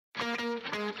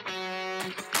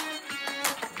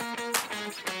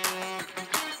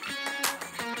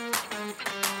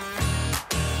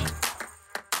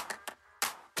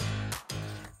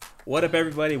What up,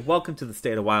 everybody? Welcome to the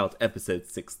State of Wild, episode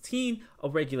 16, a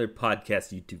regular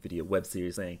podcast, YouTube video, web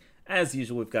series thing. As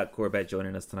usual, we've got Corbett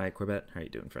joining us tonight. Corbett, how are you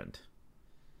doing, friend?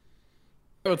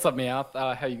 What's up, Meowth?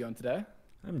 How are you going today?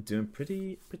 I'm doing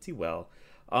pretty well.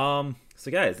 So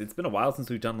guys, it's been a while since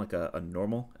we've done like a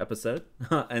normal episode,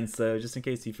 and so just in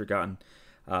case you've forgotten,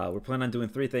 we're planning on doing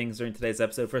three things during today's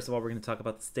episode. First of all, we're going to talk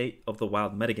about the State of the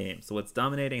Wild metagame, so what's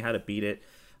dominating, how to beat it,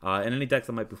 and any decks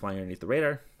that might be flying underneath the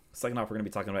radar. Second off, we're going to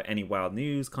be talking about any wild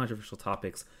news, controversial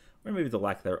topics, or maybe the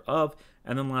lack thereof.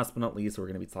 And then last but not least, we're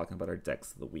going to be talking about our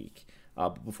decks of the week.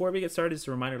 But before we get started, just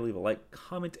a reminder to leave a like,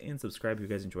 comment, and subscribe if you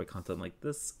guys enjoy content like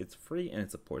this. It's free and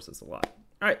it supports us a lot.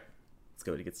 All right, let's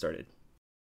go to get started.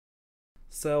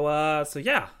 So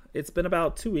yeah, it's been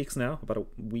about 2 weeks now, about a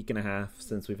week and a half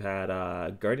since we've had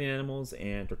Guardian Animals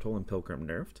and Tortolan Pilgrim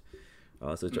nerfed.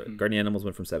 Guardian Animals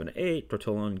went from 7 to 8.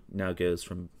 Tortolan now goes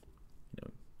from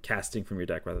casting from your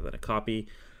deck rather than a copy.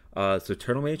 So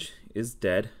Turtle Mage is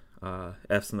dead.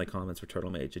 F's in the comments for Turtle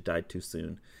Mage. It died too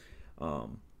soon.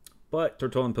 But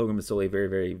Tortolan Pilgrim is still a very,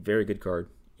 very, very good card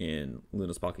in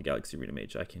Luna's Pocket Galaxy Arena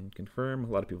Mage. I can confirm. A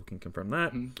lot of people can confirm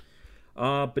that.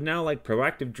 But now, like,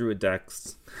 proactive Druid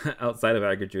decks outside of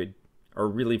Aggro Druid are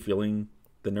really feeling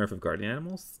the nerf of Guardian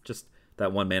Animals. Just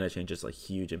that one mana change is like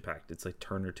huge impact. It's like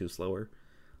turn or two slower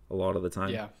a lot of the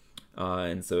time. Yeah.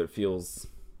 And so it feels...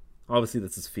 Obviously,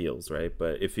 this is feels, right?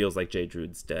 But it feels like J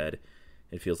Druid's dead.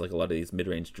 It feels like a lot of these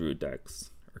mid-range Druid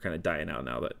decks are kind of dying out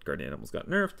now that Guardian Animals got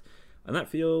nerfed. And that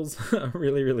feels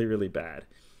really, really, really bad.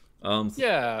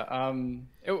 It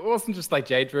wasn't just like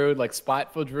J Druid, like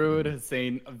Spiteful Druid has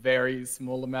seen a very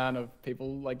small amount of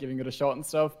people like giving it a shot and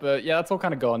stuff. But yeah, that's all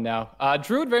kind of gone now.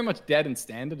 Druid very much dead in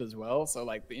Standard as well. So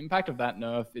like the impact of that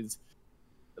nerf is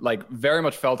like very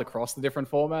much felt across the different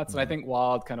formats, and I think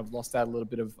Wild kind of lost out a little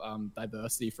bit of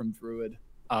diversity from Druid.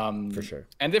 For sure.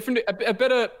 And different, a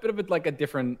bit of a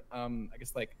different,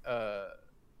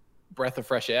 breath of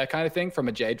fresh air kind of thing from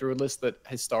a J Druid list that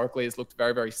historically has looked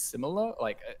very, very similar,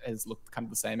 like has looked kind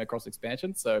of the same across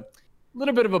expansion. So a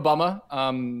little bit of a bummer,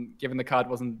 given the card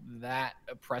wasn't that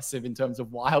oppressive in terms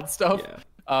of Wild stuff.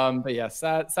 Yeah. But yeah,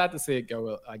 sad to see it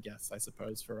go, I guess, I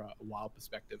suppose, for a Wild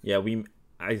perspective. Yeah,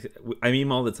 I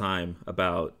meme all the time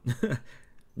about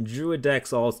Druid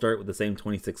decks all start with the same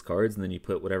 26 cards, and then you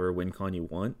put whatever win con you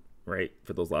want, right,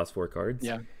 for those last 4 cards.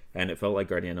 Yeah. And it felt like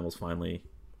Guardian Animals finally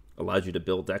allowed you to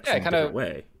build decks in a different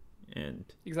way. And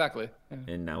exactly. Yeah.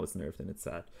 And now it's nerfed, and it's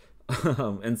sad.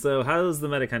 And so how's the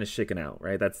meta kind of shaken out,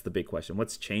 right? That's the big question.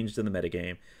 What's changed in the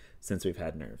metagame since we've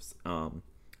had nerfs? And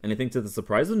I think to the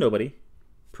surprise of nobody,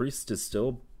 Priest is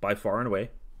still by far and away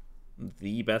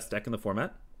the best deck in the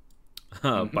format.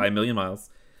 By a million miles.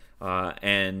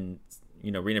 And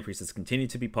Arena Priestess continue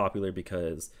to be popular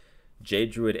because J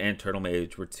Druid and Turtle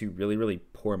Mage were two really, really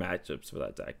poor matchups for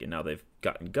that deck, and now they've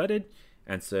gotten gutted,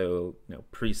 and so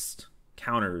Priest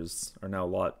counters are now a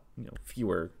lot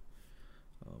fewer.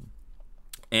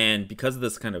 And because of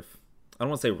this kind of, I don't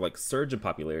want to say like surge in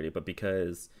popularity, but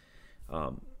because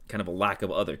kind of a lack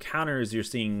of other counters, you're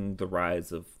seeing the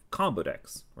rise of combo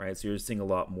decks, right? So you're seeing a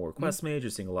lot more Quest Mage, you're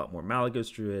seeing a lot more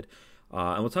Malagos Druid.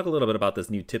 And we'll talk a little bit about this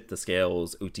new Tip the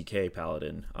Scales OTK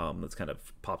Paladin that's kind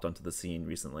of popped onto the scene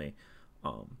recently.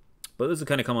 But this has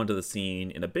kind of come onto the scene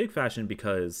in a big fashion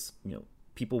because,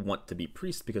 people want to be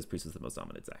Priest because Priest is the most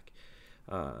dominant deck.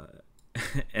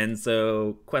 And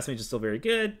so Quest Mage is still very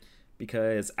good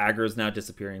because aggro is now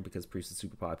disappearing because Priest is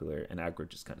super popular and aggro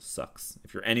just kind of sucks.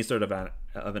 If you're any sort of an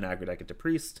aggro deck into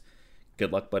Priest,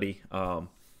 good luck, buddy.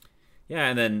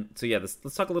 Let's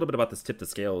talk a little bit about this Tip the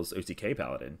Scales OTK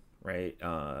Paladin. Right,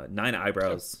 9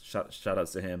 Eyebrows. Shout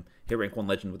outs to him. Hit rank 1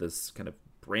 legend with this kind of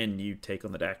brand new take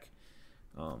on the deck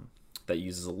that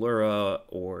uses Allura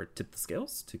or Tip the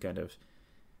Scales to kind of,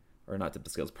 or not Tip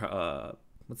the Scales.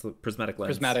 What's the Prismatic Lens?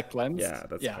 Prismatic Lens. Yeah,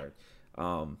 that's the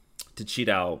card. To cheat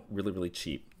out really, really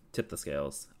cheap. Tip the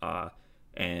Scales.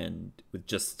 And with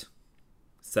just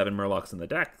 7 Murlocs in the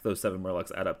deck, those 7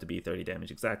 Murlocs add up to be 30 damage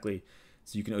exactly.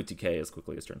 So you can OTK as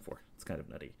quickly as turn 4. It's kind of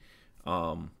nutty.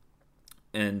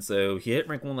 And so he hit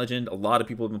rank 1 legend. A lot of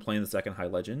people have been playing the second high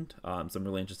legend. So I'm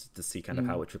really interested to see kind of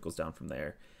how it trickles down from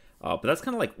there. But that's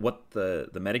kind of like what the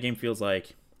metagame feels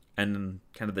like. And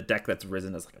kind of the deck that's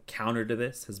risen as like a counter to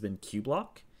this has been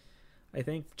Q-Block, I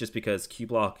think. Just because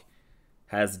Q-Block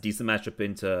has a decent matchup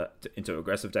into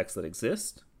aggressive decks that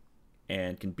exist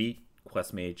and can beat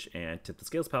Quest Mage and Tip the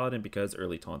Scales Paladin because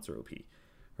early taunts are OP.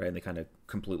 Right? And they kind of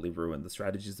completely ruin the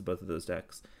strategies of both of those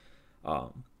decks.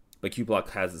 But Q-Block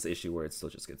has this issue where it still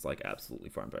just gets like absolutely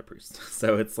farmed by Priest.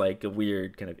 So it's like a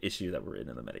weird kind of issue that we're in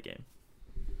the metagame.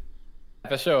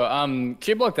 For sure.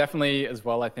 Q-Block definitely as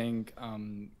well, I think.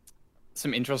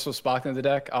 some interest was sparked in the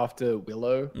deck after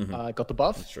Willow got the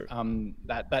buff. That's true.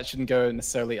 That shouldn't go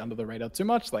necessarily under the radar too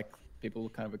much. Like people were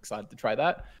kind of excited to try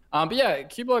that. But yeah,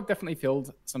 Cubelock definitely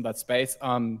filled some of that space.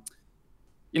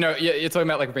 You're talking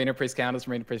about like Arena Priest counters,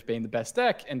 Arena Priest being the best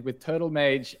deck, and with Turtle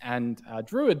Mage and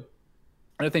Druid,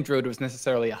 I don't think Druid was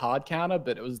necessarily a hard counter,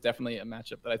 but it was definitely a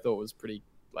matchup that I thought was pretty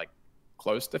like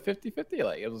close to 50-50.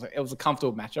 Like it was a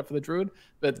comfortable matchup for the Druid,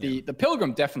 but the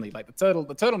Pilgrim definitely, like the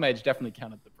Turtle Mage definitely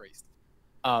countered the Priest.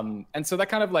 And so that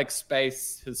kind of like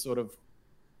space has sort of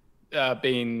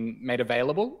been made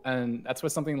available, and that's where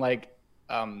something like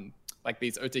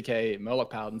these OTK Murloc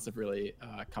Paladins have really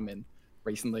come in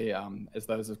recently, as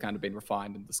those have kind of been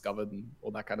refined and discovered and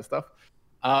all that kind of stuff.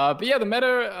 But yeah, the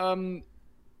meta,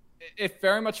 it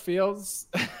very much feels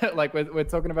like we're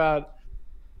talking about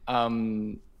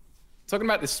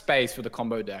this space for the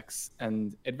combo decks,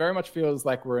 and it very much feels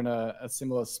like we're in a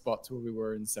similar spot to where we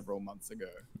were in several months ago.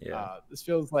 Yeah. This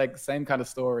feels like the same kind of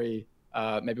story,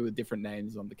 maybe with different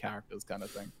names on the characters kind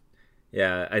of thing.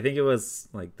 Yeah, I think it was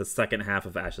like the second half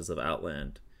of Ashes of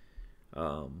Outland,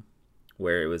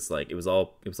 where it was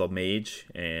all mage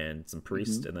and some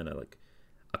priest, and then like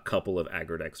a couple of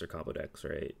aggro decks or combo decks,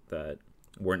 right, that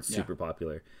weren't super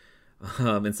popular.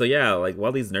 And so yeah, like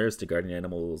while these nerfs to Guardian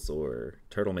Animals or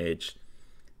Turtle Mage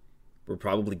were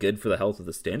probably good for the health of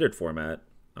the standard format,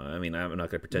 I mean, I'm not going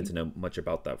to pretend to know much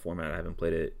about that format. I haven't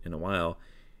played it in a while.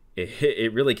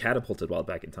 It really catapulted Wild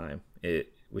back in time,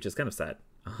 which is kind of sad.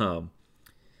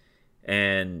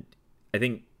 And I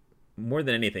think more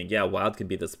than anything, yeah, Wild can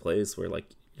be this place where like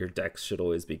your decks should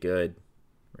always be good,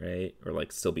 right? Or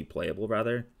like still be playable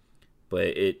rather. But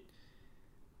it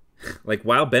like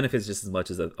Wild benefits just as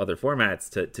much as other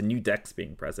formats to new decks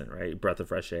being present, right? Breath of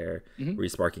fresh air,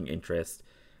 re-sparking interest.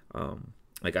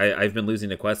 Like I've been losing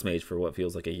to Quest Mage for what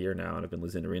feels like a year now, and I've been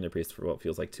losing to Arena Priest for what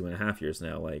feels like 2.5 years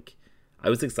now. Like I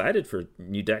was excited for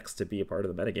new decks to be a part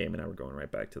of the metagame, and now we're going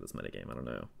right back to this metagame. I don't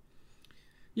know.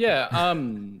 Yeah,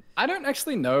 I don't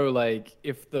actually know like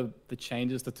if the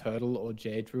changes to Turtle or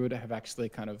Jade Druid have actually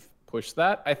kind of pushed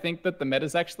that. I think that the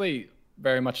meta's actually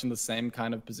very much in the same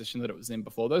kind of position that it was in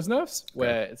before those nerfs,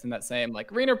 where it's in that same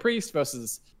like Arena Priest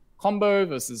versus combo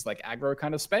versus like aggro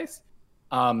kind of space.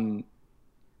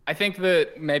 I think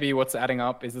that maybe what's adding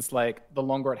up is it's like the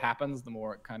longer it happens, the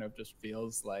more it kind of just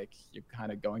feels like you're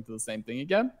kind of going through the same thing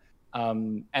again.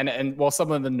 And while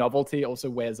some of the novelty also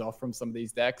wears off from some of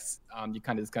these decks, you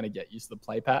kind of get used to the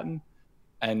play pattern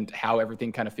and how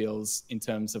everything kind of feels in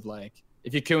terms of like,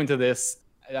 if you queue into this,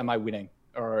 am I winning?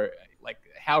 Or like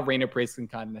how Arena Priest can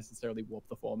kind of necessarily warp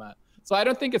the format. So I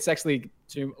don't think it's actually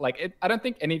too I don't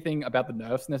think anything about the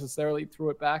nerfs necessarily threw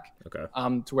it back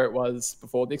to where it was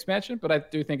before the expansion, but I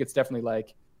do think it's definitely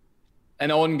like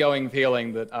an ongoing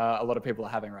feeling that a lot of people are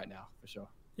having right now, for sure.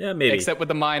 Yeah, maybe. Except with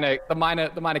the minor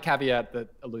caveat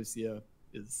that Elucia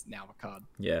is now a card.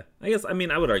 Yeah, I guess. I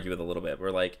mean, I would argue with a little bit.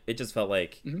 Where like it just felt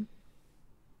like.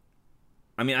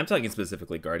 I mean, I'm talking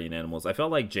specifically Guardian Animals. I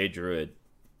felt like Jade Druid,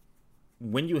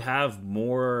 when you have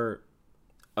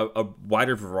a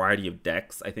wider variety of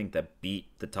decks, I think that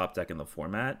beat the top deck in the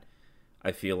format.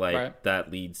 I feel like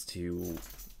that leads to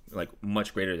like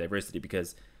much greater diversity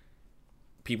because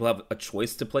people have a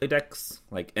choice to play decks,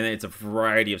 like, and it's a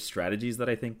variety of strategies that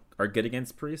I think are good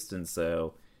against Priest, and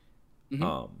so,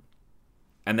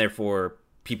 and therefore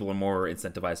people are more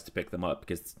incentivized to pick them up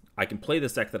because I can play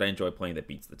this deck that I enjoy playing that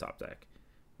beats the top deck,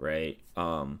 right?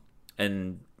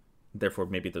 And therefore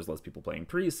maybe there's less people playing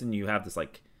Priest, and you have this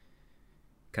like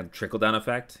kind of trickle down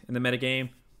effect in the metagame.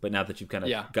 But now that you've kind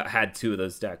of had two of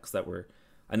those decks that were,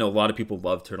 I know a lot of people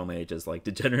love Turtle Mage, as like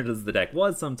degenerate as the deck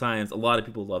was sometimes, a lot of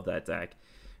people love that deck.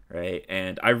 Right,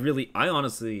 and I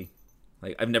honestly,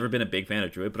 like, I've never been a big fan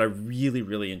of Druid, but I really,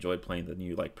 really enjoyed playing the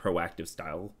new like proactive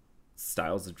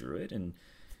styles of Druid, and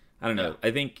I don't know.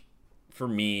 I think for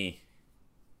me,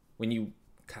 when you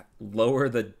lower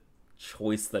the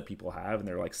choice that people have, and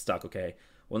they're like stuck, okay,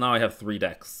 well now I have 3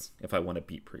 decks if I want to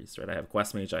beat Priest, right? I have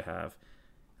Quest Mage, I have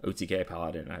OTK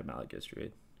Paladin, and I have Malekith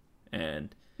Druid,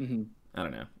 and I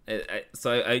don't know.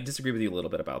 So I disagree with you a little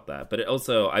bit about that, but it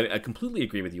also I completely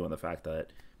agree with you on the fact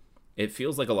that it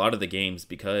feels like a lot of the games,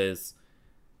 because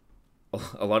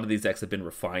a lot of these decks have been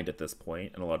refined at this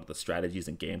point, and a lot of the strategies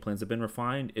and game plans have been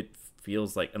refined. It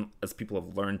feels like, as people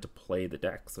have learned to play the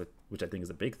decks, which I think is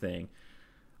a big thing,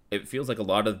 it feels like a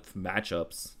lot of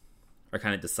matchups are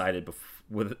kind of decided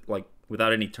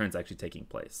without any turns actually taking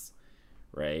place,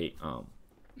 right?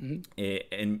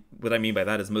 And what I mean by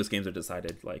that is most games are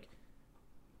decided like,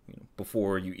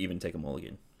 before you even take a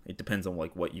mulligan. It depends on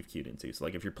like what you've queued into. So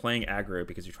like if you're playing aggro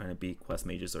because you're trying to beat Quest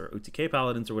Mages or OTK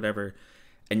Paladins or whatever,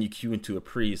 and you queue into a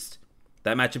Priest,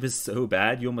 that matchup is so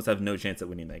bad, you almost have no chance at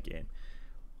winning that game,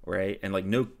 right? And like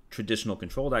no traditional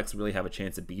control decks really have a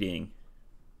chance of beating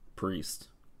Priest,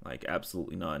 like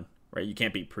absolutely none, right? You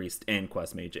can't beat Priest and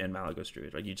Quest Mage and Malagos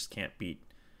Druid, like you just can't beat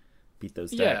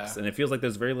those decks. And it feels like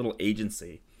there's very little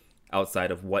agency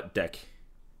outside of what deck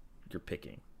you're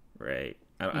picking, right?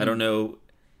 I don't know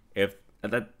if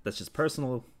that's just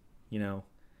personal,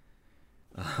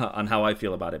 on how I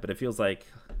feel about it, but it feels like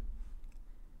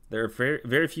there are very,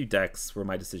 very few decks where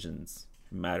my decisions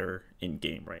matter in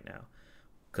game right now,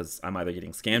 because I'm either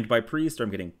getting scammed by Priest, or I'm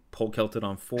getting pole kelted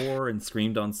on 4 and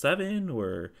screamed on 7,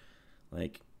 or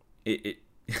like it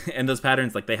and those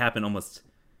patterns, like, they happen almost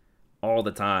all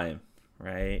the time,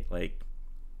 right? Like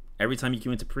every time you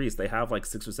queue into Priest, they have like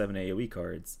 6 or 7 AoE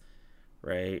cards,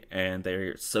 right? And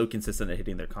they're so consistent at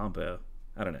hitting their combo.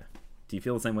 I don't know. Do you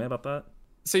feel the same way about that?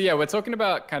 So yeah, we're talking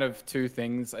about kind of two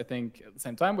things, I think, at the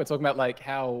same time. We're talking about like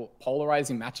how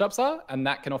polarizing matchups are, and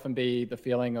that can often be the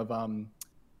feeling of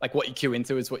like what you queue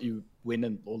into is what you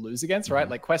win or lose against, right?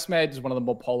 Like Quest Mage is one of the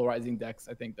more polarizing decks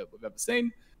I think that we've ever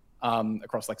seen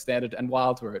across like Standard and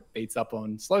Wild, where it beats up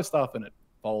on slow stuff and it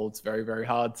folds very, very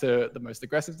hard to the most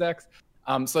aggressive decks.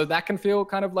 So that can feel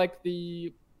kind of like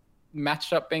the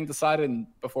matchup being decided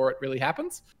before it really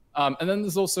happens. And then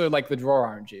there's also like the draw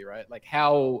RNG, right? Like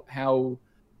how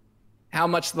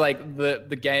much like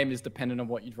the game is dependent on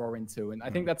what you draw into. And I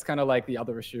think that's kind of like the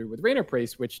other issue with Reno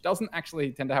Priest, which doesn't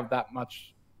actually tend to have that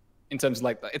much in terms of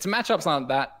like its matchups aren't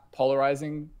that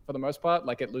polarizing for the most part.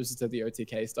 Like it loses to the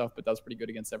OTK stuff, but does pretty good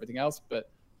against everything else. But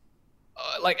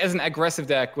like as an aggressive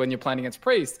deck, when you're playing against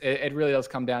Priest, it really does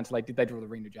come down to like, did they draw the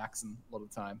Reno Jackson a lot of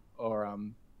the time? Or,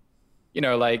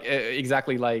 like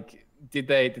exactly like, did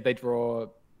they draw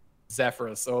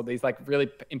Zephyrus or these like really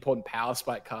important power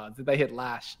spike cards? Did they hit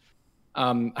Lash?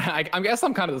 I guess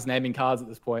I'm kind of just naming cards at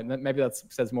this point, and maybe that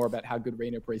says more about how good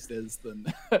Reno Priest is than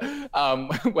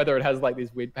whether it has like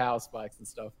these weird power spikes and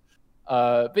stuff.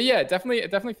 But yeah, it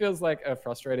definitely feels like a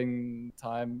frustrating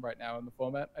time right now in the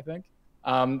format, I think.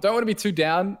 Don't want to be too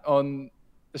down on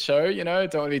the show, don't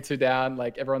want to be too down.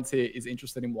 Like everyone's here is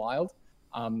interested in Wild,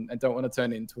 and don't want to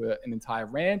turn it into an entire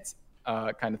rant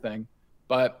kind of thing.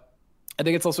 But I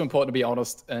think it's also important to be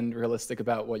honest and realistic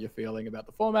about what you're feeling about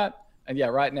the format. And yeah,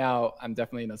 right now I'm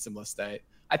definitely in a similar state.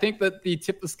 I think that the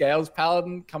Tip the Scales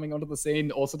Paladin coming onto the scene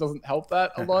also doesn't help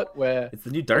that a lot. Where it's the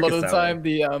new darkest a lot of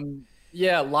the hour.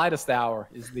 time Lightest Hour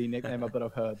is the nickname that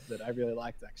I've heard that I really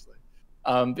liked actually.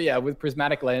 But yeah, with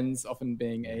Prismatic Lens often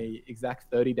being a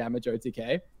exact 30 damage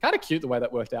OTK, kind of cute the way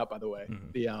that worked out, by the way.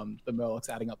 The Murlocs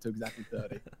adding up to exactly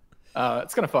 30.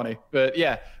 It's kind of funny, but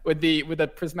yeah, with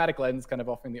the Prismatic Lens kind of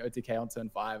offering the OTK on turn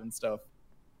 5 and stuff,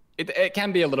 it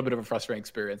can be a little bit of a frustrating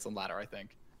experience on ladder, I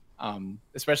think,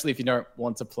 especially if you don't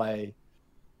want to play,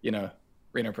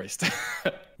 Reno Priest.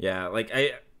 Yeah,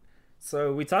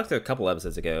 so we talked a couple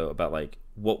episodes ago about like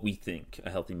what we think a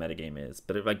healthy metagame is,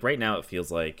 but like right now it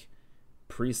feels like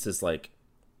Priest is like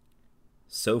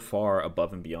so far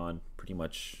above and beyond pretty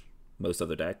much most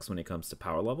other decks when it comes to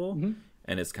power level,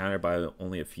 and it's countered by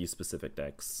only a few specific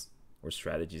decks or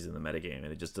strategies in the metagame,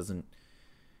 and it just doesn't.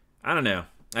 I don't know.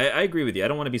 I agree with you. I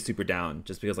don't want to be super down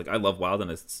just because like I love Wild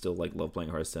and I still like love playing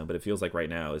Hearthstone, but it feels like right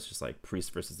now it's just like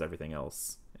Priest versus everything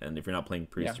else, and if you're not playing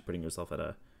Priest, you're putting yourself at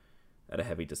a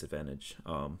heavy disadvantage.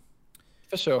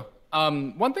 For sure.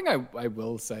 One thing I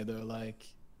will say though, like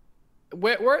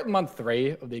we're at month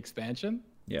 3 of the expansion.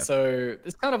 Yeah. So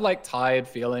this kind of like tired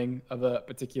feeling of a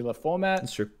particular format.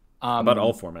 That's true. About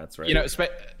all formats, right?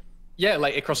 Yeah,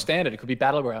 like across Standard, it could be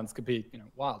Battlegrounds, could be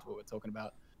Wild, what we're talking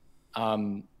about.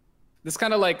 This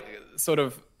kind of like sort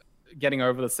of getting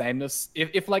over the sameness.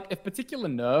 If particular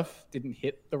nerf didn't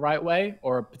hit the right way,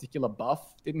 or a particular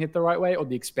buff didn't hit the right way, or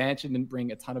the expansion didn't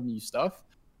bring a ton of new stuff,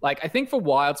 like I think for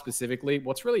Wild specifically,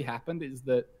 what's really happened is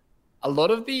that a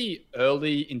lot of the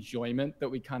early enjoyment that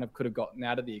we kind of could have gotten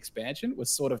out of the expansion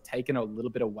was sort of taken a little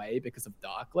bit away because of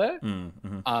Darkglare,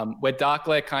 where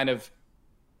Darkglare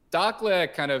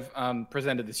kind of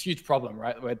presented this huge problem,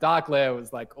 right? Where Darkglare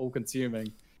was like all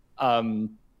consuming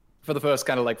for the first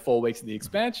kind of like 4 weeks of the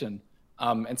expansion.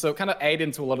 And so it kind of ate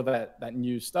into a lot of that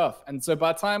new stuff. And so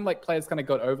by the time like players kind of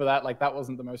got over that, like that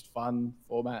wasn't the most fun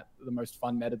format, the most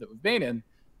fun meta that we've been in.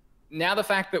 Now the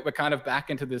fact that we're kind of back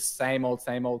into this same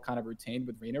old kind of routine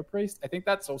with Reno Priest, I think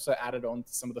that's also added on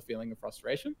to some of the feeling of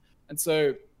frustration. And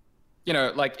so,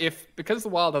 like because the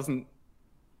Wild isn't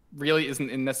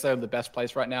in necessarily the best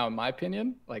place right now, in my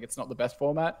opinion, like it's not the best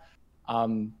format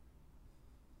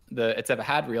it's ever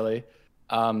had really.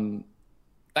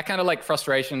 That kind of like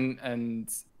frustration and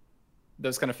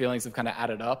those kind of feelings have kind of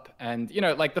added up. And,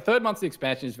 like the third month of the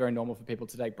expansion is very normal for people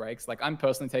to take breaks. Like I'm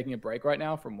personally taking a break right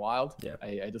now from Wild. Yeah.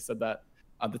 I just said that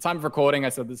at the time of recording. I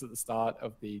said this at the start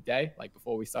of the day, like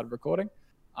before we started recording.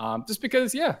 Just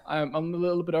because, I'm a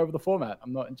little bit over the format.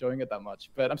 I'm not enjoying it that much,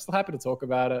 but I'm still happy to talk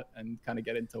about it and kind of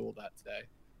get into all that today.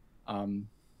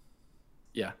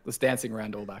 Just dancing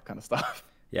around all that kind of stuff.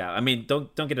 Yeah, I mean,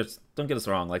 don't get us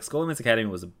wrong. Like Skull and Bones Academy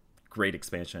was a great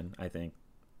expansion, I think.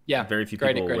 Yeah, very few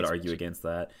people would argue against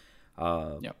that.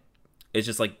 It's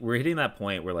just like we're hitting that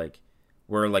point where like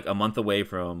we're like a month away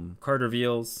from card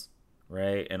reveals,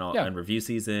 right, and review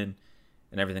season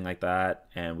and everything like that,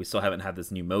 and we still haven't had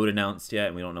this new mode announced yet,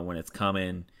 and we don't know when it's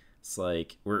coming. It's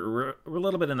like we're a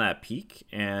little bit in that peak,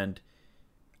 and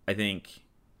I think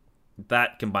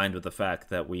that combined with the fact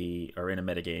that we are in a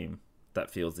metagame that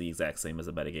feels the exact same as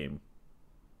a metagame,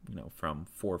 from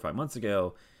 4 or 5 months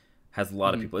ago, has a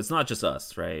lot of people. It's not just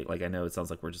us, right? Like I know it sounds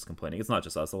like we're just complaining. It's not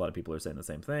just us. A lot of people are saying the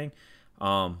same thing.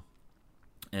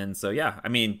 And so, I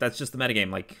mean, that's just the metagame.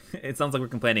 Like, it sounds like we're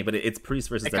complaining, but it's Priest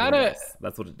versus everyone else.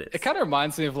 That's what it is. It kind of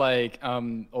reminds me of, like,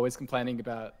 always complaining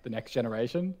about the next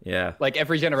generation. Yeah. Like,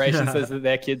 every generation says that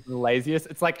their kids are the laziest.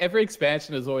 It's like every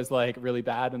expansion is always, like, really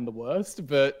bad and the worst.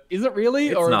 But is it really?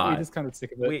 It's or not. are we just kind of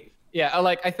sick of it?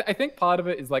 I think part of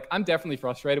it is, like, I'm definitely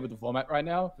frustrated with the format right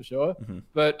now, for sure. Mm-hmm.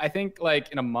 But I think,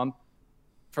 like, in a month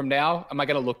from now, am I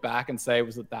going to look back and say,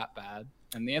 was it that bad?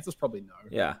 And the answer is probably no.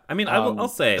 Yeah. I mean, I'll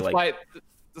say,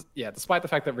 despite the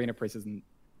fact that Arena Priest isn't,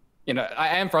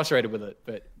 I am frustrated with it,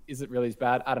 but is it really as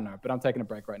bad? I don't know. But I'm taking a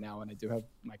break right now, and I do have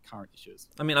my current issues.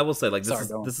 I mean, I will say, like,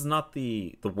 this is not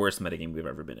the worst metagame we've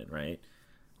ever been in, right?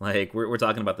 Like, we're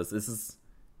talking about this. This is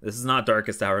not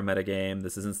Darkest Hour metagame.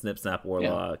 This isn't Snip Snap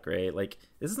Warlock, right? Like,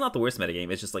 this is not the worst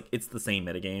metagame. It's just, like, it's the same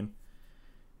metagame.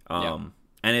 And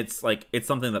it's, like, it's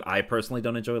something that I personally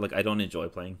don't enjoy. Like, I don't enjoy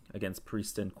playing against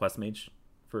Priest and Quest Mage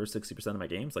for 60% of my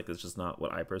games. Like, it's just not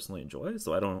what I personally enjoy,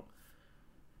 so I don't.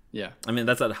 I mean,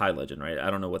 that's at High Legend, right? I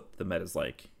don't know what the meta is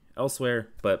like elsewhere,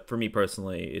 but for me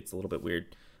personally, it's a little bit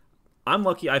weird. I'm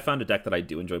lucky I found a deck that I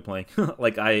do enjoy playing.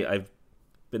 Like, I've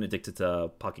been addicted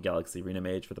to Pocket Galaxy Arena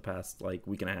Mage for the past, like,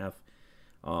 week and a half.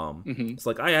 It's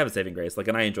like, I have a saving grace, like,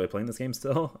 and I enjoy playing this game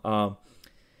still.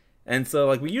 And so,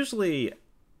 like, we usually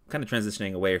kind of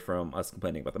transitioning away from us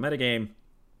complaining about the metagame.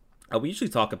 We usually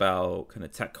talk about kind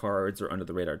of tech cards or under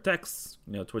the radar decks,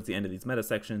 towards the end of these meta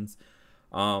sections.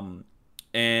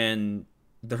 And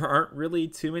there aren't really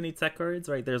too many tech cards,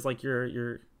 right? There's like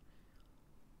your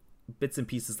bits and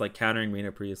pieces like countering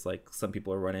Arena Priest, like some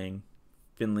people are running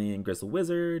Finley and Grizzle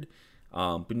Wizard,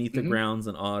 Beneath the Grounds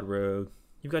and Odd Rogue.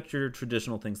 You've got your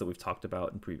traditional things that we've talked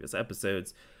about in previous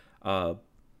episodes. What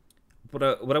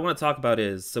I want to talk about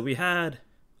is, so we had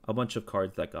a bunch of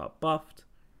cards that got buffed,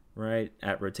 right,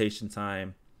 at rotation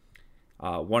time.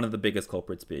 One of the biggest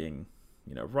culprits being,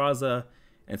 Raza.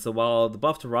 And so while the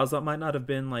buff to Raza might not have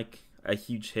been like a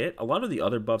huge hit, a lot of the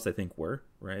other buffs I think were,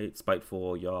 right?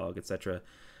 Spiteful, Yogg, etc.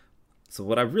 So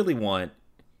what I really want,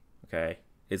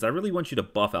 is I really want you to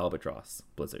buff Albatross,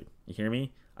 Blizzard. You hear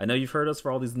me? I know you've heard us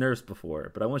for all these nerfs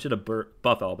before, but I want you to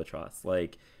buff Albatross.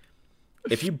 Like,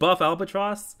 if you buff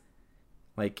Albatross,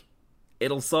 like,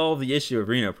 it'll solve the issue of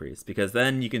Reno Priest, because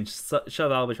then you can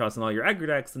shove Albatross in all your aggro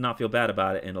decks and not feel bad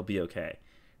about it, and it'll be okay,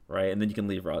 right? And then you can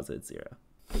leave Raza at 0.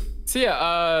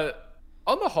 So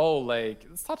on the whole, like,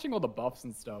 it's touching all the buffs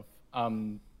and stuff.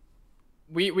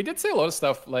 We did see a lot of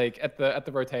stuff like at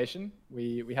the rotation.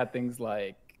 We had things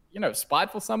like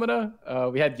Spiteful Summoner.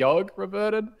 We had Yogg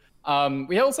reverted.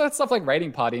 We also had stuff like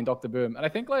Raiding Party and Dr. Boom. And I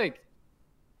think, like,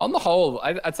 on the whole,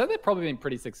 I'd say they've probably been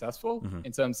pretty successful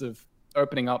in terms of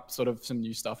opening up sort of some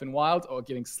new stuff in Wild, or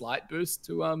giving slight boost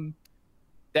to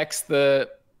decks that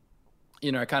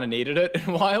kind of needed it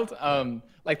in Wild.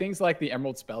 Like things like the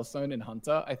Emerald Spellstone in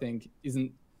Hunter, I think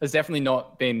has definitely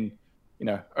not been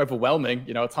overwhelming.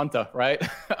 It's Hunter, right?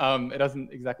 It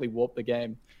doesn't exactly warp the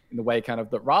game in the way kind of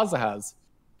that Raza has.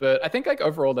 But I think, like,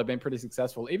 overall they've been pretty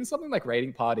successful. Even something like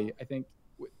Raiding Party, I think.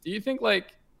 Do you think,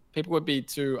 like, people would be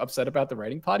too upset about the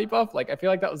Raiding Party buff? Like, I feel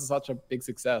like that was such a big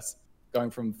success, going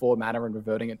from 4 mana and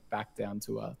reverting it back down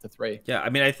to 3. Yeah,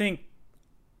 I mean, I think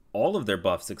all of their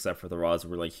buffs except for the Raws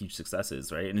were like huge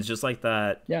successes, right? And it's just like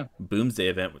that Boomsday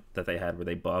event that they had where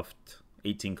they buffed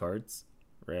 18 cards,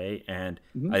 right? And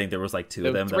I think there was like 2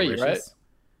 of them 3, that were right? issues.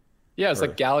 Yeah, it was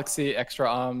like Galaxy, Extra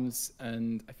Arms,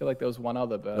 and I feel like there was one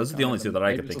other. But those are the only 2 that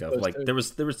I could think of. Like, there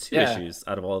was 2 issues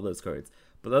out of all of those cards.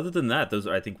 But other than that, those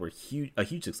I think were a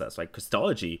huge success. Like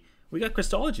Christology, we got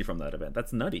Christology from that event.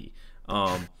 That's nutty.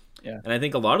 And I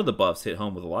think a lot of the buffs hit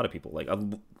home with a lot of people. Like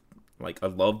I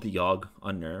love the Yogg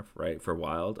on nerf, right, for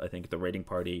Wild. I think the Raiding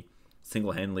Party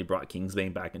single-handedly brought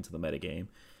Kingsbane back into the metagame.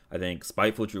 I think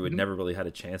Spiteful Druid never really had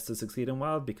a chance to succeed in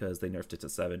Wild because they nerfed it to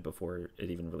 7 before it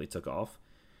even really took off,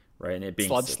 right? And it being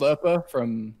Sludge Slurper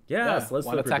from Sludge one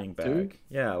Slurper attack being two. back.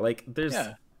 Yeah, like there's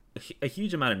Yeah. a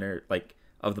huge amount of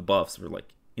of the buffs were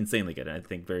like insanely good, and I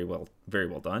think very well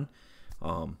done.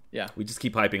 We just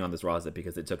keep hyping on this Raza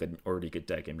because it took an already good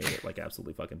deck and made it like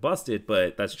absolutely fucking busted,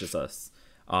 but that's just us.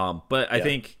 But I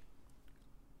think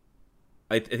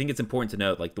it's important to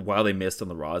note, like, while they missed on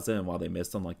the Raza and while they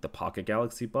missed on like the Pocket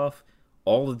Galaxy buff,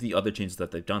 all of the other changes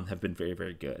that they've done have been very,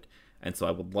 very good. And so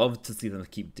I would love to see them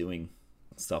keep doing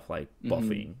stuff like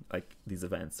buffing like these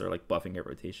events or like buffing at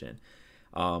rotation.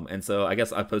 And so I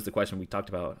guess I posed the question I talked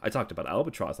about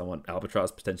Albatross. I want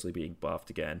Albatross potentially being buffed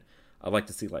again. I'd like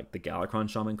to see like the Galakron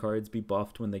Shaman cards be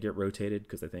buffed when they get rotated,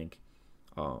 because I think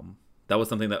that was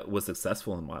something that was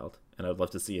successful in Wild, and I'd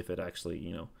love to see if it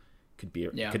actually, could be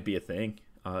a thing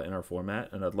in our format.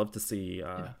 And I'd love to see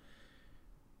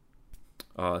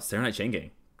Serenite Chain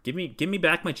Gang. Give me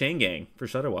back my Chain Gang for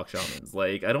Shutterwalk Shamans.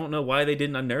 Like, I don't know why they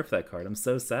didn't unnerf that card. I'm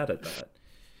so sad at that.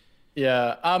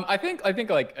 Yeah, I think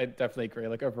like I definitely agree.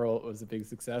 Like, overall, it was a big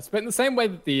success. But in the same way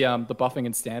that the buffing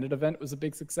and standard event was a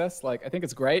big success, like, I think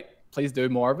it's great. Please do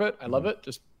more of it. I love it.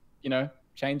 Just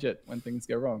change it when things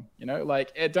go wrong.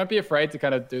 Like, don't be afraid to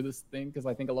kind of do this thing, because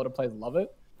I think a lot of players love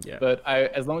it. Yeah. But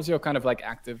as long as you're kind of like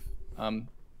active,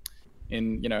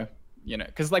 in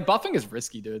because like buffing is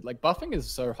risky, dude. Like, buffing is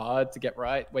so hard to get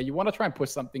right, where you want to try and push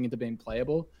something into being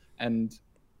playable, and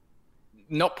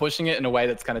not pushing it in a way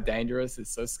that's kind of dangerous is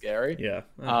so scary. Yeah.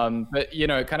 But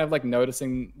kind of like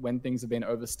noticing when things have been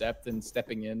overstepped and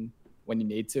stepping in when you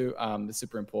need to is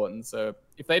super important. So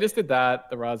if they just did that,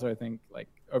 the Raza, I think, like,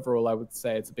 overall, I would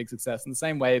say it's a big success. In the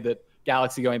same way that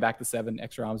Galaxy going back to 7,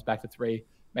 Extra Arms back to 3,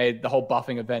 made the whole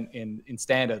buffing event in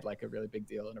standard like a really big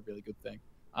deal and a really good thing.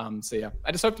 So yeah,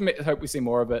 I just hope we see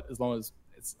more of it, as long as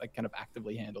it's like kind of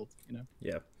actively handled.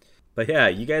 Yeah. But yeah,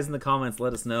 you guys in the comments,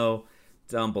 let us know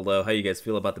down below how you guys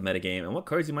feel about the metagame and what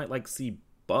cards you might like to see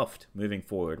buffed moving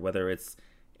forward, whether it's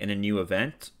in a new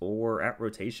event or at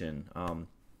rotation.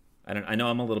 I know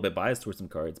I'm a little bit biased towards some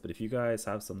cards, but if you guys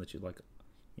have some that you'd like,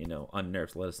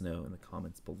 unnerfed, let us know in the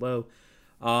comments below.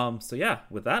 So yeah,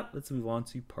 with that, let's move on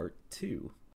to part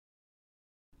 2.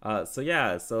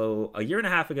 So a year and a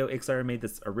half ago, Ixar made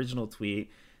this original tweet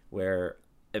where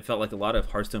it felt like a lot of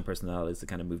Hearthstone personalities had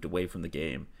kind of moved away from the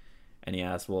game. And he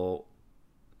asked, well,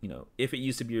 if it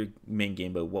used to be your main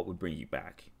game mode, what would bring you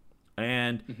back?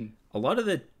 And a lot of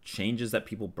the changes that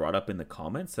people brought up in the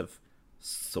comments have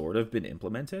sort of been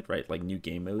implemented, right? Like, new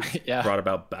game modes brought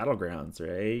about battlegrounds,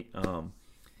 right?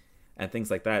 And things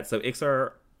like that. So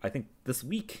Ixar, I think this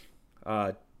week,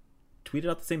 tweeted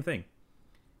out the same thing.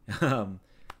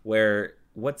 Where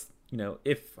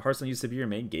if Hearthstone used to be your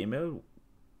main game mode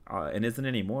and isn't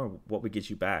anymore, what would get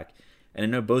you back? And I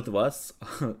know both of us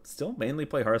still mainly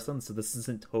play Hearthstone, so this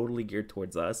isn't totally geared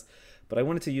towards us. But I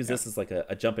wanted to use this as like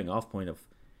a jumping off point of,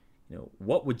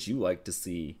 what would you like to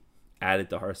see added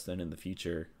to Hearthstone in the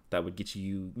future that would get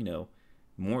you,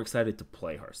 more excited to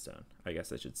play Hearthstone, I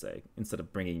guess I should say, instead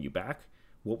of bringing you back.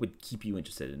 What would keep you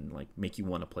interested and like make you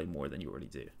want to play more than you already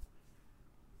do?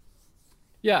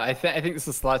 Yeah, I think this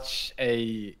is such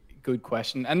a good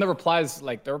question, and the replies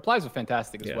were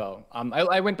fantastic as well.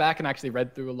 I went back and actually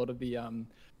read through a lot of the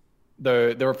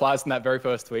replies from that very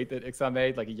first tweet that Ixar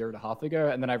made like a year and a half ago,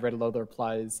 and then I read a lot of the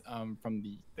replies from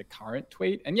the current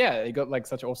tweet, and yeah, he got like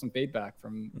such awesome feedback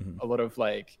from a lot of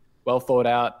like well thought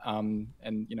out and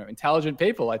intelligent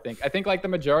people. I think like the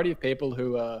majority of people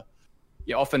who are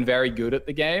often very good at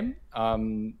the game,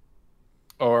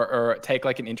 or take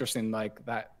like an interest in like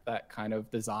that kind of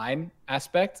design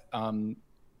aspect.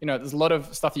 There's a lot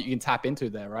of stuff that you can tap into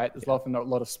there, right? There's often a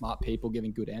lot of smart people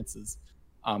giving good answers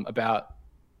about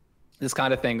this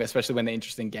kind of thing, especially when they're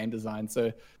interested in game design.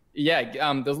 So yeah,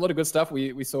 there's a lot of good stuff.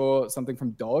 We saw something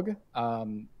from Dog,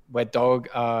 where Dog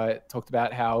talked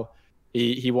about how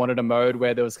he wanted a mode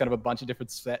where there was kind of a bunch of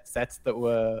different sets that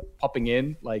were popping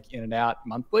in like in and out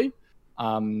monthly.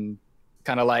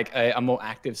 Kind of like a more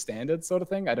active standard sort of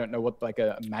thing. I don't know what like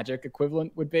a Magic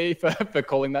equivalent would be for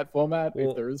calling that format,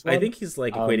 if there is one. I think he's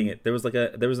like equating it. There was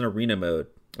an arena mode.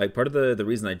 Like, part of the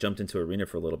reason I jumped into arena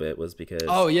for a little bit was because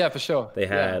for sure they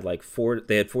had like four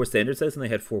standard sets and they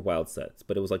had 4 wild sets,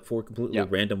 but it was like 4 completely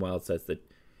random wild sets that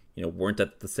weren't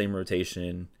at the same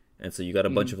rotation, and so you got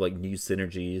a bunch of like new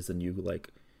synergies and you like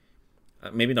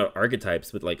maybe not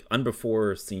archetypes, but like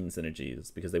unbefore seen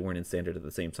synergies, because they weren't in standard at the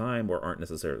same time or aren't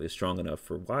necessarily strong enough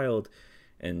for wild.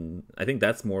 And I think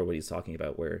that's more what he's talking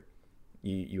about, where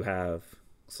you have,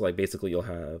 so like basically you'll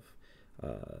have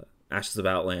Ashes of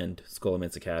Outland, Skull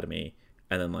Immense Academy,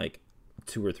 and then like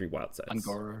 2 or 3 wild sets,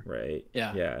 Angora. right?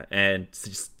 Yeah. Yeah, and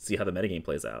just see how the metagame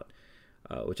plays out,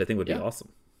 which I think would be awesome.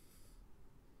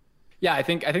 Yeah, I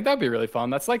think that'd be really fun.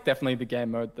 That's like definitely the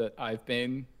game mode that I've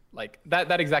been like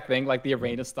that exact thing. Like the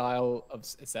arena style of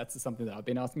sets is something that I've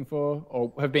been asking for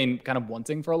or have been kind of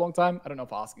wanting for a long time. I don't know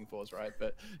if asking for is right,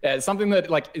 but yeah, it's something that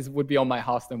like would be on my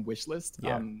Hearthstone wish list.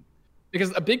 Yeah.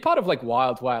 Because a big part of like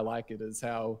Wild, why I like it is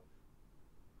how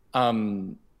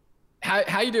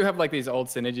you do have like these old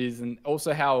synergies and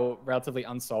also how relatively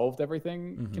unsolved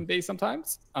everything can be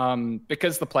sometimes.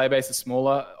 Because the player base is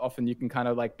smaller, often you can kind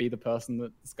of like be the person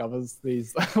that discovers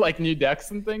these like new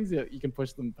decks and things. You can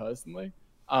push them personally.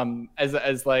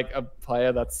 As like a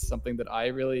player, that's something that I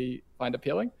really find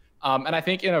appealing. And I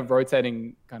think in a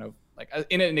rotating kind of like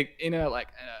in a like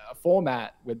a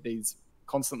format with these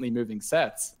constantly moving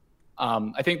sets,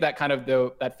 I think that kind of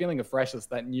that feeling of freshness,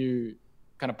 that new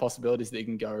kind of possibilities that you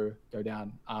can go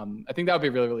down. I think that would be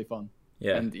really, really fun.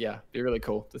 Yeah. And yeah, be really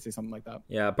cool to see something like that.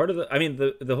 Yeah, part of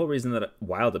the whole reason that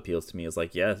Wild appeals to me is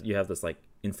like, yeah, you have this like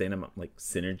insane amount like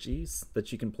synergies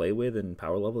that you can play with and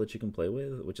power level that you can play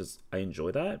with, which is, I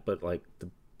enjoy that. But like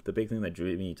the big thing that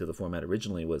drew me to the format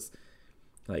originally was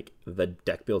like the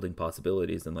deck building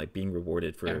possibilities and like being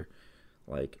rewarded for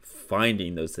like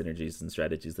finding those synergies and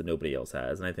strategies that nobody else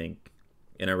has. And I think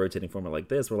in a rotating format like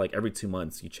this, where like every 2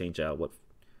 months you change out what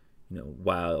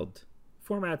wild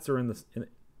formats are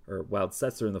or wild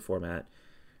sets are in the format,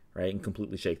 right, and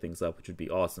completely shake things up, which would be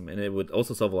awesome. And it would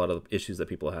also solve a lot of the issues that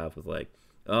people have with like,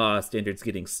 standards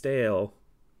getting stale,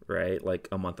 right, like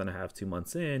a month and a half, 2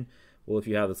 months in. Well, if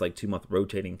you have this like 2-month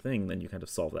rotating thing, then you kind of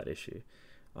solve that issue.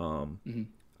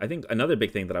 I think another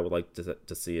big thing that I would like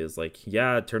to see is like,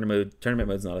 yeah, tournament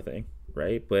mode's not a thing,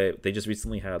 right, but they just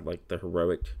recently had like the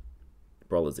heroic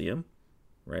Brawliseum,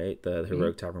 right, the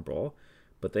heroic Tavern Brawl,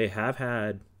 but they have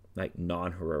had like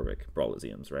non-heroic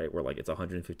Brawliseums, right, where like it's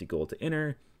 150 gold to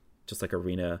enter, just like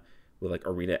arena, with like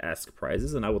arena-esque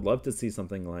prizes. And I would love to see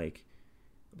something like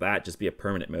that just be a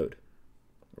permanent mode,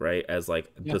 right, as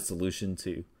like the solution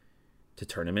to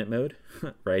tournament mode,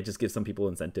 right, just give some people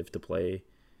incentive to play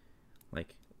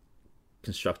like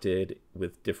constructed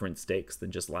with different stakes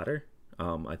than just ladder.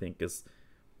 I think is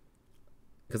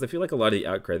because I feel like a lot of the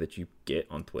outcry that you get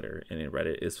on Twitter and in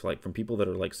Reddit is like from people that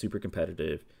are like super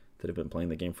competitive, that have been playing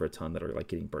the game for a ton, that are like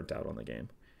getting burnt out on the game,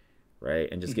 right?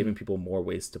 And just giving people more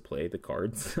ways to play the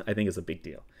cards, I think is a big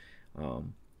deal.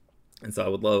 And so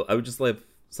I would just love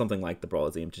something like the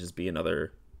Brawliseum to just be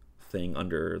another thing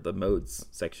under the modes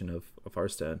section of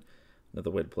Hearthstone,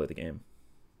 another way to play the game.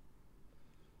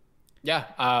 Yeah,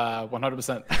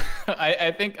 100%.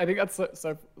 I think that's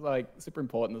so like super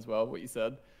important as well, what you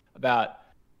said about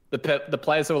the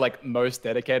players who are like most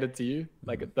dedicated to you,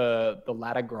 like the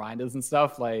ladder grinders and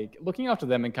stuff. Like looking after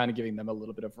them and kind of giving them a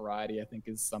little bit of variety, I think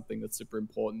is something that's super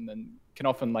important and can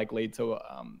often like lead to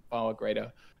far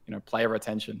greater player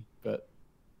retention. But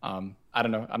I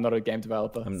don't know, I'm not a game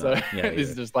developer, so this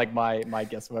is just like my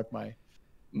guesswork, my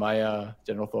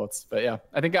general thoughts. But yeah,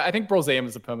 I think Brawliseum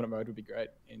as a permanent mode would be great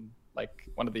in like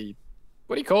one of the,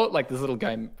 what do you call it? Like this little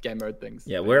game mode things.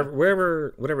 Yeah,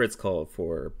 whatever it's called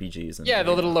for BGs. And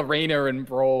the little arena and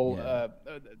brawl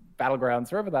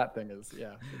battlegrounds, wherever that thing is.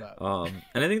 Yeah.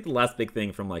 And I think the last big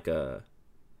thing from like a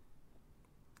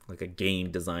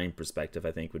game design perspective,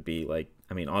 I think would be like,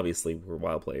 I mean, obviously we're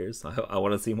Wild players. I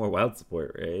want to see more Wild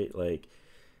support, right? Like,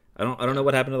 I don't know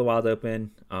what happened to the Wild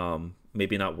Open.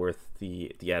 Maybe not worth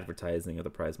the advertising or the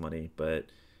prize money, but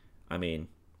I mean,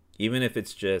 even if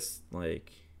it's just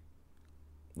like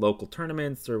local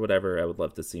tournaments or whatever, I would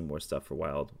love to see more stuff for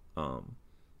Wild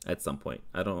at some point.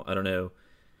 I don't know.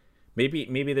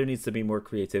 Maybe there needs to be more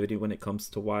creativity when it comes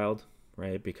to Wild,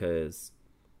 right? Because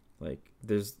like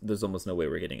there's almost no way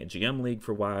we're getting a GM league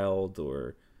for Wild,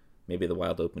 or maybe the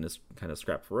Wild Open is kind of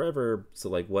scrapped forever. So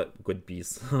like, what would be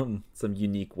some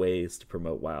unique ways to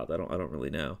promote Wild? I don't really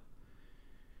know.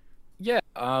 Yeah,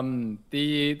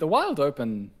 the Wild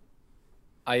Open,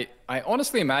 I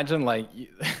honestly imagine like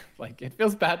like it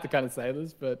feels bad to kind of say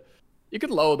this, but you could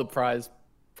lower the prize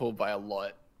pool by a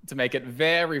lot to make it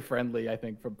very friendly, I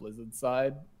think, for Blizzard's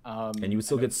side. And you would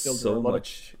still get so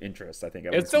much interest, I think.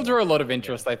 It still drew a lot of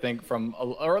interest, I think, from,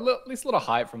 or at least a lot of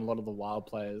hype from a lot of the Wild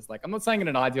players. Like, I'm not saying in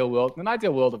an ideal world. In an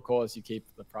ideal world, of course, you keep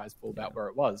the prize pool about where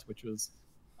it was, which was,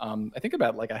 I think,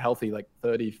 about like a healthy like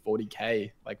 30,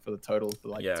 40K, like for the total for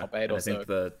like the top 8 or so. I think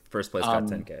the first place got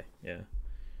 10K.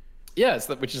 Yeah,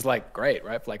 which is like great,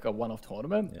 right? For like a one-off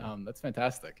tournament. That's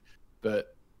fantastic.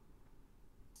 But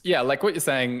yeah, like what you're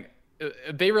saying,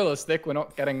 be realistic. We're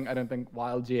not getting, I don't think,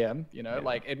 Wild GM,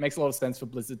 like it makes a lot of sense for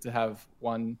Blizzard to have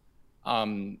one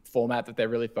format that they're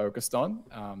really focused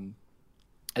on.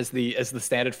 as the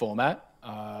standard format.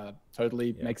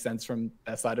 Totally makes sense from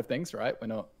their side of things, right? We're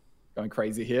not going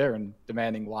crazy here and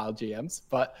demanding wild GMs,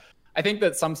 but I think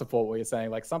that some support what you're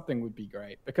saying, like something would be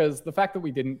great, because the fact that we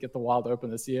didn't get the wild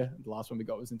open this year, the last one we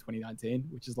got was in 2019,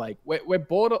 which is like we're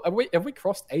bored. Have we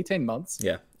crossed 18 months?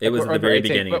 Yeah, it was at the very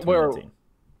beginning of 2019.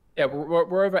 Yeah,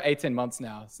 we're over 18 months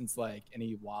now since like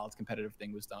any wild competitive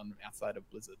thing was done outside of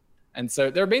Blizzard, and so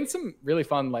there have been some really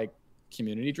fun like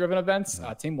community-driven events.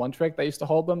 Team One Trick, they used to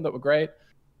hold them that were great.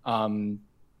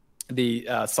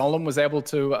 The Solemn was able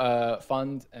to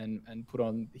fund and put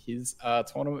on his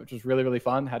tournament, which was really, really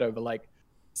fun. Had over like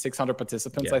 600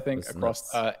 participants, I think,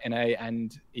 across NA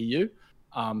and EU.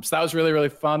 So that was really, really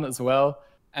fun as well.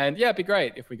 And yeah, it'd be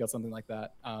great if we got something like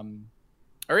that.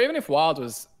 Or even if Wild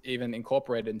was even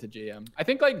incorporated into GM. I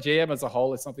think like GM as a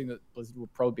whole is something that Blizzard will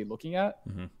probably be looking at.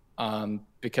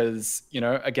 Because, you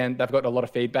know, again, they've gotten a lot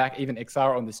of feedback. Even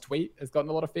Ixar on this tweet has gotten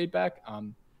a lot of feedback.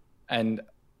 And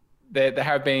there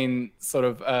have been sort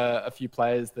of a few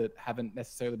players that haven't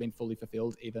necessarily been fully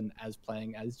fulfilled, even as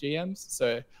playing as GMs.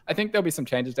 So I think there'll be some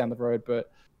changes down the road,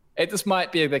 but it just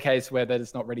might be the case where they're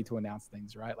just not ready to announce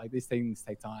things, right? Like these things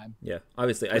take time. Yeah,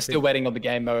 obviously. We're still waiting on the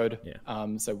game mode. Yeah.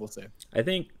 So we'll see. I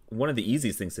think one of the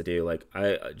easiest things to do, like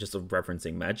I just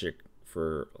referencing Magic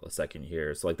for a second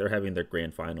here. So like they're having their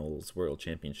grand finals, world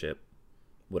championship,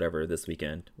 whatever this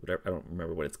weekend. Whatever, I don't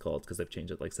remember what it's called because they've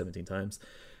changed it like 17 times.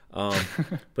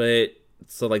 But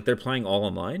so like they're playing all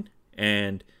online,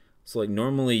 and so like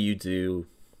normally you do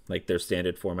like their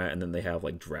standard format, and then they have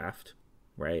like draft,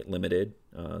 right? Limited.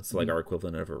 So like our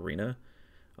equivalent of arena.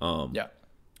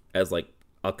 As like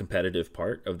a competitive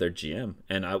part of their GM.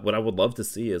 And what I would love to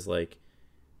see is like,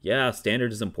 yeah,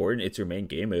 standard is important. It's your main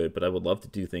game mode, but I would love to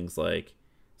do things like,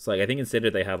 so like I think in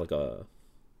standard they have like a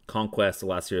conquest, the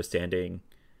last year standing,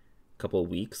 couple of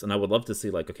weeks, and I would love to see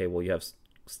like, okay, well you have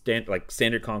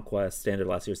standard conquest, standard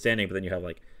last year standing, but then you have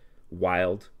like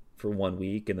wild for 1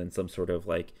 week, and then some sort of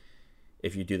like,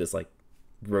 if you do this like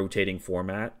rotating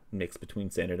format mix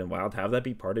between standard and wild, have that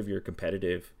be part of your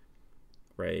competitive,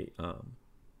 right?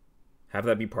 Have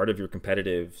that be part of your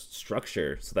competitive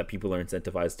structure so that people are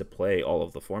incentivized to play all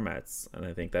of the formats. And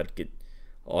I think that'd get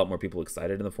a lot more people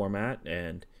excited in the format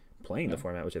and playing the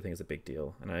format, which I think is a big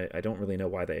deal. And I don't really know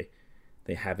why they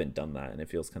haven't done that, and it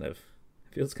feels kind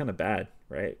of bad,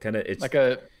 right? Kind of, it's like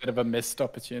a bit of a missed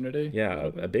opportunity.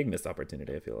 Yeah, a big missed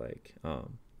opportunity, I feel like.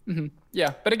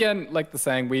 Yeah, but again, like the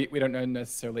saying, we don't know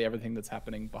necessarily everything that's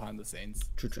happening behind the scenes.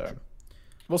 True.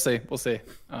 We'll see.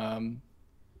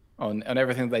 On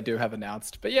everything they do have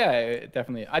announced. But yeah,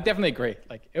 I definitely agree.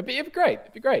 Like it'd be great.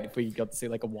 It'd be great if we got to see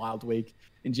like a wild week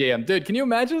in GM. Dude, can you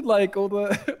imagine like all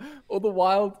the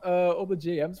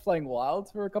GMs playing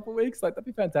wild for a couple of weeks? Like that'd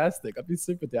be fantastic. I'd be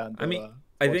super down. I mean,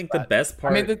 I think the best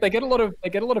part. I mean, they get a lot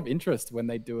of interest when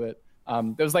they do it.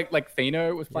 There was like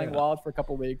Fino was playing wild for a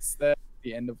couple of weeks there at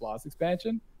the end of last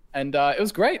expansion, and it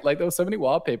was great. Like there were so many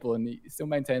wild people, and he still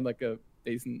maintained like a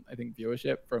decent, I think,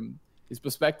 viewership from his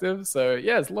perspective. So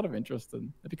yeah, there's a lot of interest,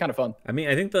 and it'd be kind of fun. I mean,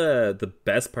 I think the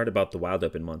best part about the Wild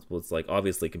Open month was like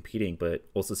obviously competing, but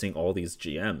also seeing all these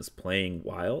GMs playing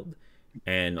Wild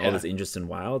and all this interest in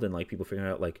Wild, and like people figuring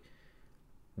out like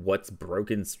what's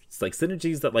broken, like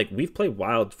synergies that like we've played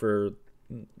Wild for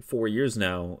 4 years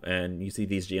now, and you see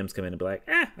these GMs come in and be like,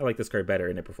 I like this card better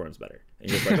and it performs better, and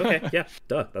you're just like, okay, yeah,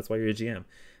 duh, that's why you're a GM.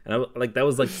 And that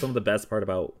was like some of the best part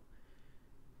about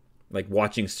like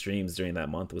watching streams during that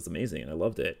month. Was amazing, and I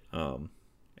loved it. And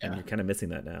you're kind of missing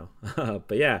that now.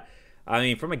 But yeah, I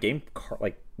mean, from a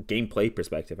gameplay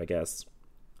perspective, I guess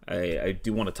I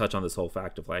do want to touch on this whole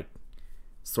fact of like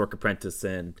Sork Apprentice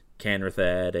and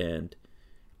Canrithed and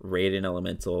Raiden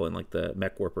Elemental and like the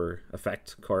Mech Warper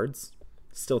effect cards.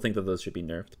 Still think that those should be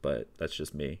nerfed, but that's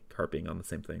just me harping on the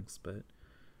same things. But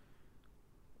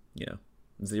you know,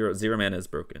 zero mana is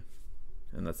broken,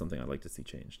 and that's something I'd like to see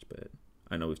changed. But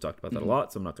I know we've talked about that a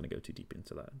lot, so I'm not going to go too deep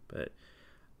into that. But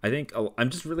I think I'm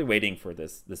just really waiting for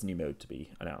this new mode to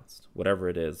be announced, whatever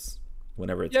it is,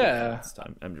 whenever it's announced.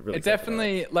 I'm really. It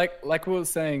definitely like we were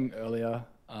saying earlier.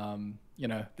 You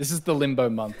know, this is the limbo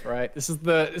month, right? This is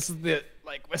the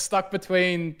like we're stuck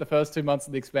between the first 2 months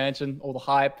of the expansion, all the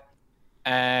hype,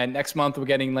 and next month we're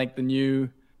getting like the new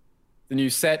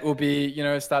set will be, you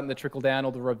know, starting to trickle down.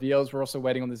 All the reveals. We're also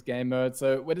waiting on this game mode,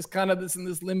 so we're just kind of in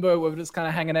this limbo where we're just kind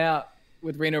of hanging out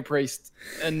with Reno Priest,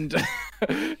 and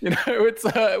you know, it's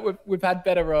we've had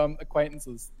better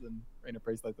acquaintances than Reno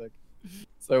Priest, I think.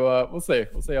 So we'll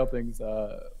see how things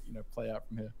play out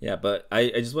from here. Yeah, but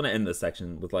I just want to end this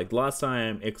section with like last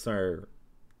time Ixar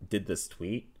did this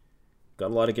tweet, got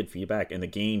a lot of good feedback, and the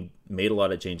game made a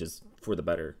lot of changes for the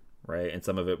better, right? And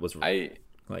some of it was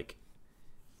like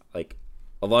like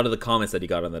a lot of the comments that he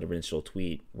got on that original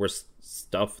tweet were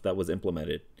stuff that was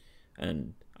implemented,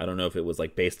 and I don't know if it was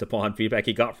like based upon feedback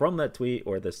he got from that tweet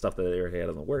or the stuff that they already had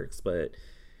in the works. But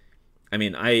I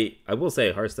mean, I will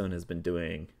say Hearthstone has been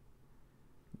doing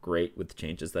great with the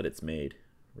changes that it's made,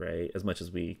 right? As much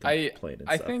as we complained and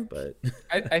I stuff, think, but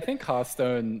I think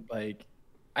Hearthstone, like,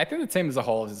 I think the team as a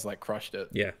whole has like crushed it.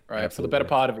 yeah, Right. absolutely. For the better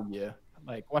part of a year,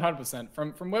 like 100%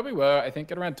 from where we were, I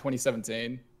think at around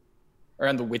 2017,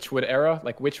 around the Witchwood era,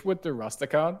 like Witchwood through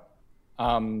Rusticon.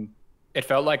 It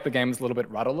felt like the game was a little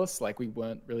bit rudderless. Like we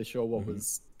weren't really sure what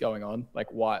was going on, like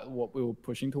what we were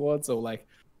pushing towards, or like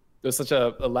there's such a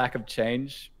lack of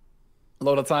change a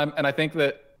lot of the time. And I think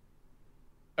that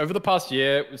over the past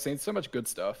year, we've seen so much good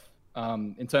stuff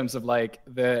in terms of like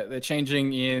they're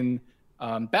changing in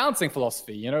balancing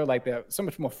philosophy. You know, like they're so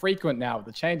much more frequent now with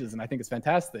the changes, and I think it's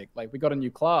fantastic. Like we got a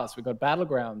new class, we got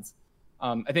battlegrounds.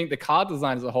 I think the card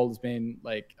design as a whole has been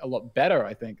like a lot better.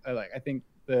 I think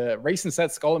the recent set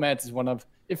Scholomance is one of,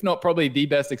 if not probably the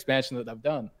best expansion that they've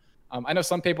done. I know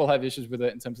some people have issues with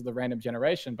it in terms of the random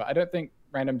generation, but I don't think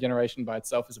random generation by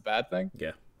itself is a bad thing.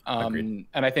 Yeah. Agreed.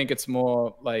 And I think it's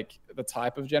more like the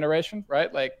type of generation,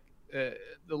 right? Like the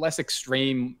less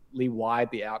extremely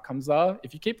wide the outcomes are.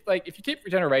 If you keep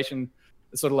regeneration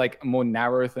sort of like a more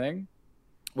narrow thing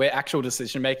where actual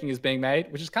decision making is being made,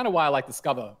 which is kind of why I like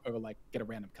Discover over like get a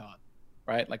random card,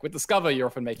 right? Like with Discover, you're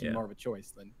often making more of a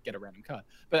choice than get a random card.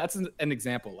 But that's an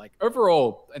example. Like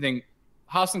overall, I think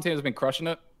Hearthstone team has been crushing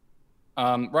it.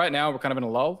 Right now, we're kind of in a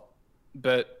lull,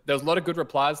 but there's a lot of good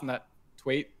replies in that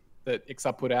tweet that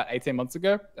Ixar put out 18 months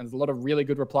ago, and there's a lot of really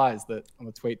good replies that on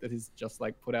the tweet that he's just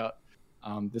like put out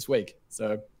this week.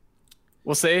 So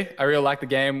we'll see. I really like the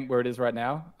game where it is right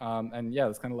now, and yeah,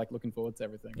 it's kind of like looking forward to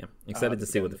everything. Yeah, excited to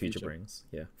see what the future brings.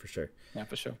 Yeah, for sure. Yeah,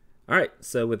 for sure. All right,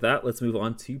 so with that, let's move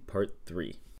on to part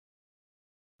 3.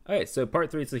 All right, so part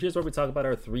 3. So here's where we talk about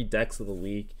our 3 decks of the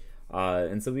week.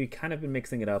 And so we kind of been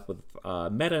mixing it up with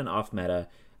meta and off meta.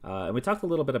 And we talked a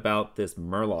little bit about this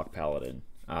Murloc Paladin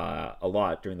a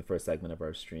lot during the first segment of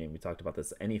our stream. We talked about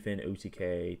this Anyfin,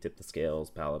 OTK, Tip the Scales,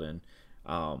 Paladin.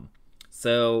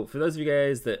 So for those of you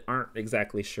guys that aren't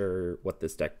exactly sure what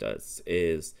this deck does,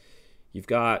 is you've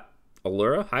got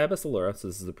Allura, High Abyss Allura. So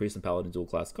this is a Priest and Paladin dual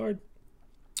class card.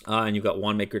 And you've got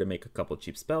Wand Maker to make a couple of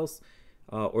cheap spells.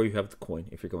 Or you have the coin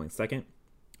if you're going second.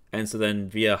 And so then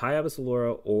via High Abyss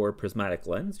Allura or Prismatic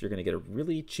Lens, you're going to get a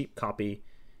really cheap copy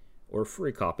or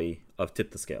free copy of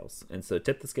Tip the Scales. And so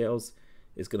Tip the Scales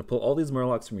is going to pull all these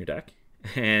Murlocs from your deck,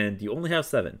 and you only have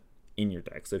 7 in your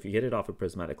deck. So if you hit it off of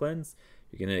Prismatic Lens,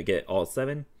 you're going to get all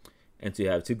 7. And so you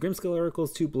have 2 Grimskill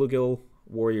Oracles, 2 Bluegill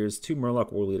Warriors, 2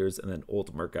 Murloc War Leaders, and then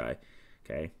Old Murkai.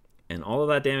 Okay? And all of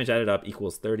that damage added up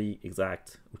equals 30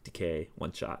 exact UTK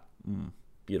one shot.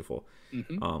 Beautiful.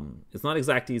 It's not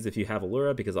exacties if you have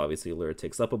Allura, because obviously Allura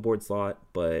takes up a board slot,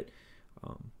 but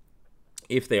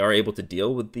if they are able to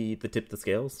deal with the Tip the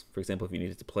Scales, for example, if you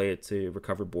needed to play it to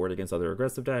recover board against other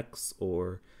aggressive decks,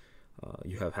 or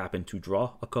you have happened to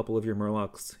draw a couple of your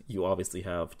Murlocs, you obviously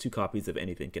have 2 copies of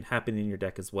Anything Can Happen in your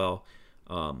deck as well.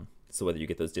 So whether you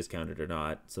get those discounted or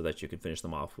not, so that you can finish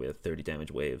them off with 30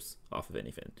 damage waves off of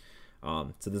Anyfin.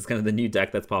 So this is kind of the new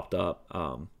deck that's popped up.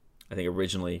 I think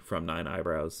originally from Nine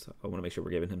Eyebrows. I want to make sure we're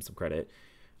giving him some credit.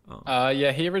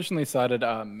 Yeah, he originally cited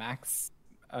Maxi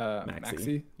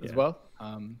as well.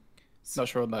 Not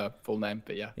sure on the full name,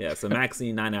 but yeah. Yeah, so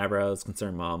Maxi, Nine Eyebrows,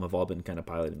 Concerned Mom have all been kind of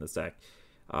piloting this deck.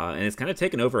 And it's kind of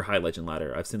taken over High Legend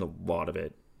Ladder. I've seen a lot of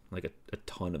it, like a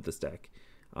ton of this deck.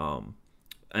 And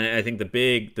I think the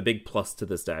big plus to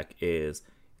this deck is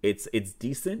it's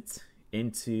decent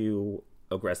into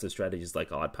aggressive strategies like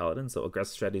Odd Paladin. So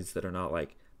aggressive strategies that are not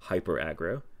like hyper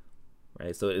aggro,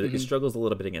 right? So it struggles a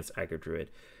little bit against aggro druid,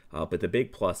 but the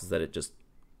big plus is that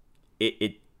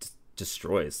it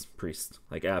destroys priest,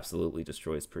 like absolutely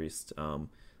destroys priest.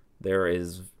 There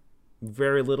is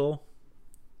very little,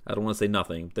 I don't want to say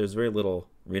nothing, there's very little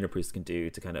Arena Priest can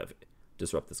do to kind of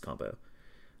disrupt this combo.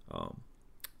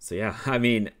 So yeah, I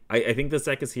mean, I think this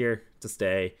deck is here to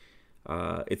stay.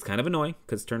 It's kind of annoying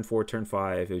because turn 4, turn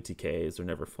 5 OTKs are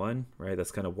never fun, right?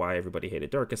 That's kind of why everybody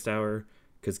hated Darkest Hour,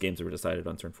 because games were decided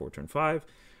on turn 4, turn 5.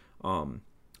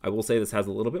 I will say this has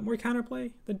a little bit more counterplay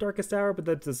than Darkest Hour, but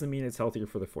that doesn't mean it's healthier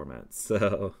for the format.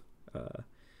 So,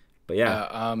 but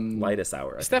yeah, Lightest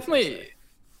Hour. It's definitely,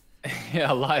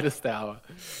 yeah, Lightest Hour.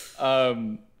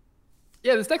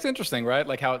 Yeah, this deck's interesting, right?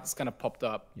 Like how it's kind of popped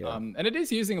up. Yeah. And it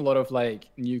is using a lot of like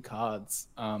new cards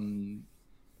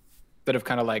that have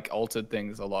kind of like altered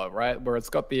things a lot, right? Where it's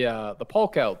got the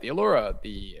Polkelt, the Allura,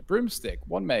 the Broomstick,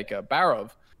 Wand Maker,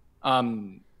 Barov.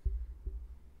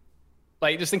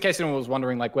 like just in case anyone was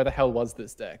wondering, like where the hell was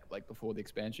this deck like before the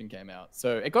expansion came out?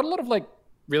 So it got a lot of like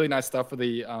really nice stuff for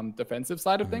the defensive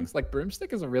side of things. Like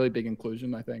Broomstick is a really big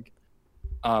inclusion, I think.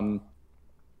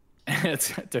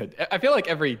 Dude, I feel like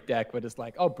every deck we're just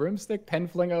like, oh, Broomstick,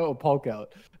 Penflinger, or Polkout,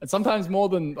 and sometimes more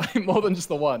than just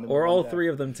the one, or all three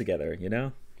of them together, you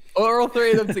know, or all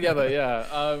three of them together.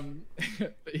 Yeah,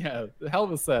 but yeah, the hell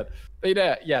of a set. But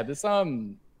yeah, this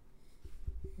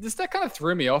deck kind of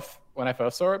threw me off when I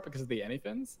first saw it because of the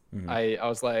anythins. I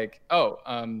was like, oh,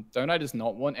 don't I just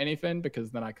not want anything because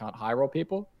then I can't high roll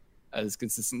people as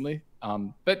consistently.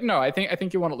 But no, I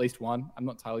think you want at least one. I'm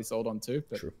not entirely sold on two,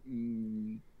 but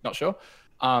not sure.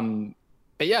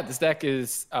 But yeah, this deck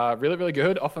is really, really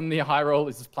good. Often the high roll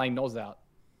is just playing Noz out.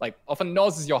 Like often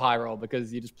Noz is your high roll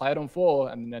because you just play it on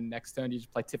 4 and then next turn you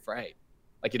just play Tip for 8.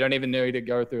 Like you don't even need to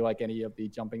go through like any of the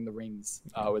jumping the rings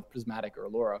with Prismatic or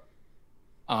Allura.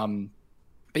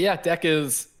 But yeah, deck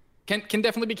can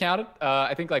definitely be countered.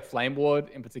 I think like Flame Ward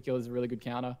in particular is a really good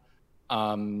counter.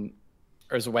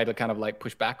 Or as a way to kind of like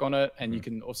push back on it. And you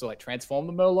can also like transform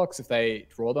the Murlocs if they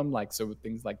draw them, like so with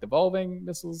things like devolving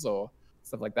missiles or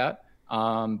stuff like that.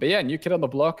 But yeah, new kid on the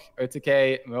block,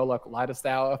 OTK, Murloc, Lightest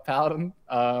Hour, Paladin.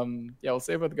 Yeah, we'll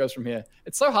see where it goes from here.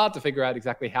 It's so hard to figure out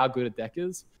exactly how good a deck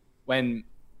is when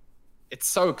it's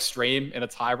so extreme in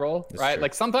its high roll, right?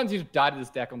 Like sometimes you die to this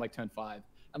deck on like turn 5.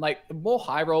 And like the more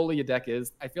high roller your deck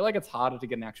is, I feel like it's harder to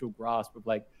get an actual grasp of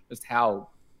like just how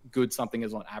good something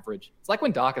is on average. It's like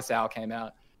when Darkest Hour came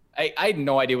out. I had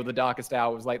no idea what the Darkest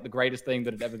Hour was like the greatest thing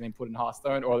that had ever been put in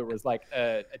Hearthstone, or it was like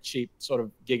a cheap sort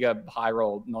of giga high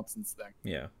roll nonsense thing.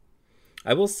 Yeah.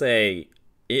 I will say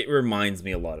it reminds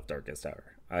me a lot of Darkest Hour.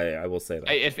 I will say that.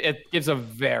 It gives a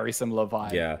very similar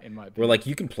vibe, in my opinion. Where like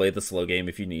you can play the slow game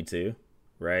if you need to,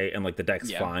 right? And like the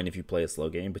deck's fine if you play a slow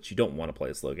game, but you don't want to play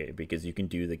a slow game because you can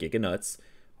do the Giga Nuts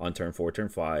on turn 4, turn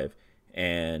 5,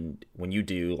 and when you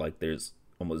do, like there's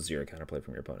almost zero counterplay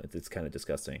from your opponent. It's kind of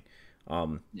disgusting.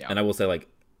 And I will say, like,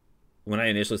 when I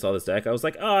initially saw this deck, I was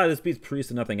like, this beats Priest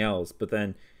and nothing else. But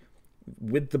then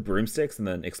with the Broomsticks and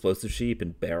then Explosive Sheep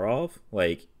and Barov,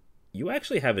 like, you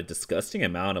actually have a disgusting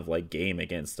amount of like game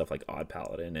against stuff like Odd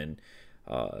Paladin and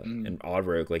Odd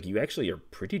Rogue. Like, you actually are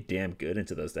pretty damn good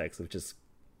into those decks, which is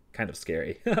kind of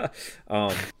scary.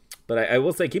 But I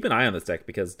will say, keep an eye on this deck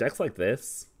because decks like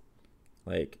this,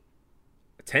 like,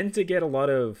 tend to get a lot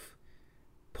of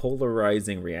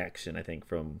polarizing reaction, I think,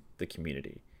 from the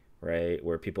community, right?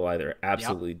 Where people either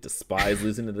absolutely despise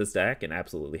losing to this deck and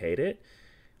absolutely hate it,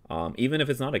 even if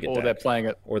it's not a good deck. Or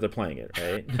they're playing it,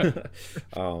 right?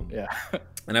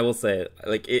 And I will say,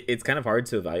 like, it's kind of hard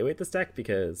to evaluate this deck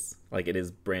because, like, it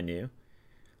is brand new.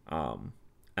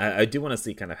 I do want to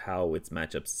see kind of how its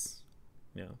matchups,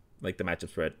 like the matchup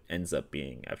spread ends up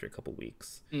being after a couple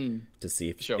weeks to see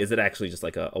if is it actually just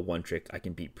like a one trick I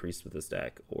can beat Priest with this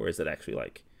deck, or is it actually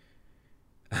like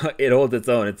it holds its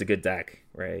own, it's a good deck,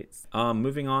 right?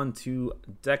 Moving on to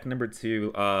deck number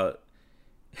 2.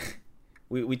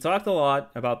 We talked a lot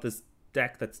about this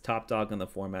deck that's top dog on the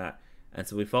format, and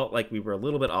so we felt like we were a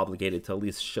little bit obligated to at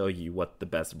least show you what the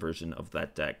best version of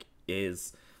that deck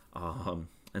is.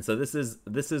 And so this is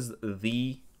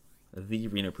the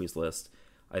Reno Priest list.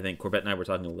 I think Corbett and I were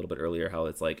talking a little bit earlier how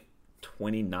it's like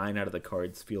 29 out of the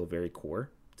cards feel very core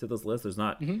to this list. There's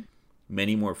not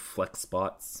many more flex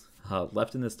spots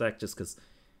left in this deck just because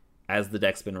as the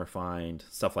deck's been refined,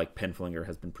 stuff like Penflinger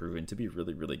has been proven to be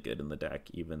really, really good in the deck,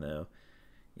 even though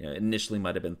initially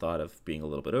might have been thought of being a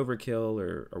little bit overkill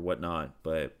or whatnot.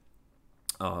 But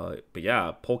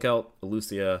yeah, Polkout,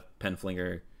 Elucia,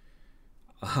 Penflinger,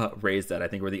 Raised That I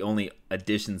think were the only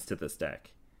additions to this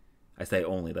deck. I say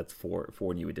only, that's four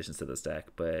new additions to this deck,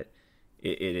 but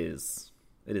it is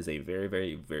a very,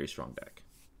 very, very strong deck.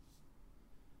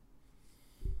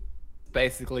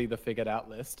 Basically the figured out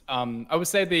list. I would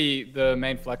say the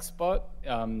main flex spot,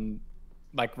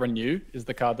 like Renew, is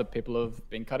the card that people have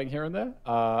been cutting here and there.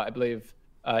 I believe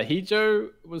Hijo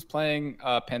was playing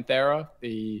Panthera,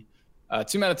 the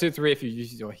 2 mana 2/3 if you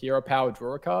use your hero power,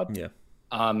 draw a card. Yeah.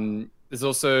 There's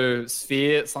also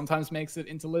Sphere, sometimes makes it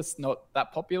into lists, not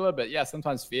that popular, but yeah,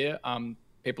 sometimes Sphere.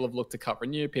 People have looked to cut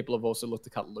Renew, people have also looked to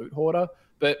cut Loot Hoarder,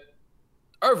 but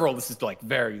overall this is like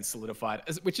very solidified,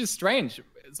 which is strange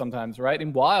sometimes, right?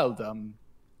 In Wild,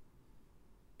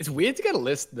 it's weird to get a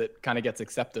list that kind of gets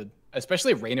accepted,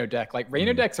 especially a Reno deck. Like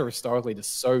Reno decks are historically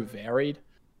just so varied,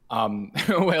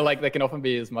 where like they can often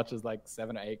be as much as like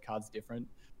 7 or 8 cards different,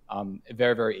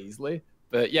 very, very easily.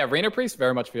 But yeah, Reno Priest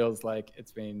very much feels like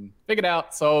it's been figured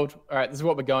out, sold. All right, this is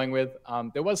what we're going with.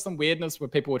 There was some weirdness where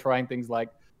people were trying things like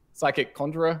Psychic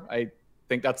Conjurer. I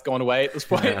think that's gone away at this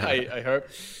point, I hope.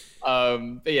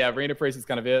 But yeah, Reno Priest is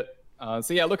kind of it.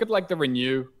 So yeah, look at like the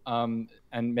Renew, and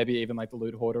maybe even like the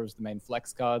Loot Hoarder as the main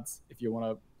flex cards if you want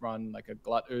to run like a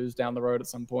Glut Ooze down the road at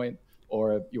some point,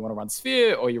 or you want to run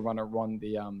Sphere, or you want to run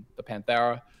the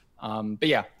Panthera. But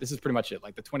yeah, this is pretty much it,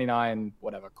 like the 29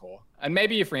 whatever core. And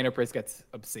maybe if Reno Priest gets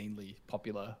obscenely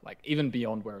popular, like even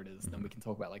beyond where it is, then we can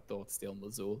talk about like Thought Steel and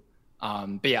Lazul.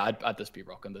 But yeah, I'd just be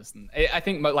rocking this. And I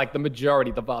think like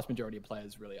the vast majority of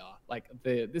players really are. Like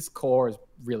this core is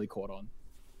really caught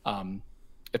on.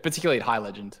 Particularly at High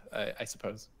Legend, I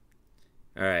suppose.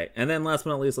 All right. And then last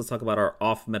but not least, let's talk about our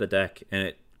off meta deck. And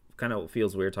it kind of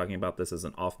feels weird talking about this as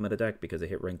an off meta deck because it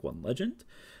hit rank 1 legend.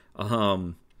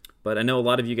 But I know a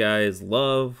lot of you guys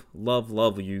love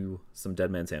you some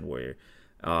Dead Man's Hand Warrior.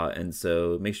 And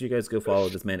so make sure you guys go follow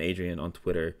this man Adrian on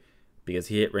Twitter because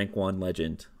he hit rank 1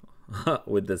 legend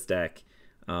with this deck.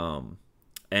 And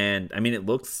I mean, it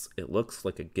looks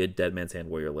like a good Dead Man's Hand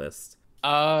Warrior list.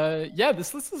 Yeah,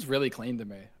 this list is really clean to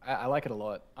me. I like it a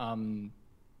lot.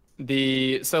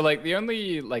 The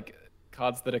only like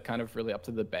cards that are kind of really up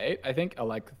to debate, I think, are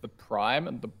like the Prime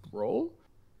and the Brawl.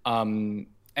 And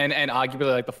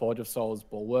arguably like the Forge of Souls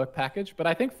Bulwark package, but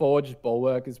I think Forge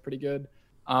Bulwark is pretty good.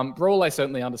 Brawl I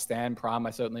certainly understand. Prime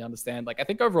I certainly understand. Like I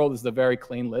think overall this is a very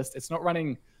clean list. It's not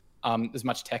running as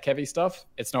much tech heavy stuff.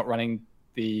 It's not running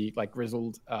the like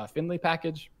grizzled Finley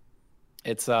package.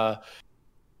 It's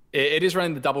it is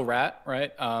running the double rat,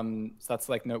 right? So that's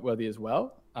like noteworthy as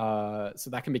well. So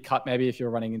that can be cut maybe if you're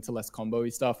running into less combo-y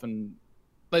stuff, and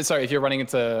sorry, if you're running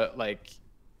into like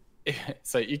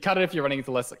so you cut it if you're running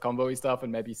into less combo-y stuff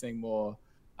and maybe seeing more,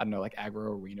 I don't know, like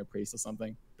aggro arena priest or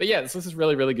something. But yeah, this is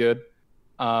really, really good.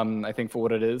 I think for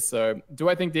what it is. So do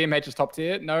I think DMH is top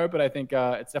tier? No, but I think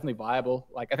it's definitely viable.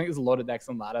 Like I think there's a lot of decks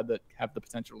on ladder that have the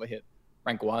potential to hit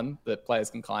rank 1 that players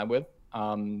can climb with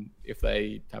if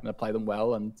they happen to play them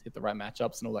well and hit the right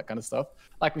matchups and all that kind of stuff.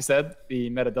 Like we said, the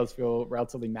meta does feel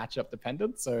relatively matchup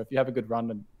dependent. So if you have a good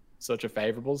run and search of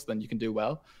favorables, then you can do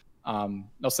well.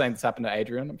 Not saying this happened to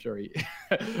Adrian. I'm sure he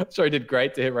did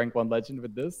great to hit rank 1 legend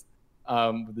with this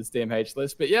DMH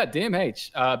list. But yeah,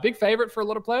 DMH, big favorite for a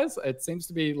lot of players. It seems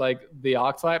to be like the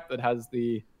archetype that has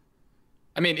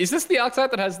is this the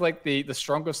archetype that has like the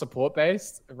stronger support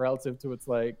base relative to its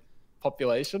like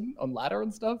population on ladder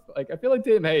and stuff? Like I feel like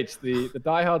DMH, the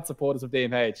diehard supporters of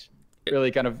DMH really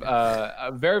kind of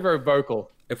are very, very vocal.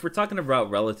 If we're talking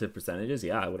about relative percentages,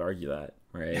 yeah, I would argue that,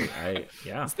 right?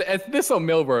 It's this on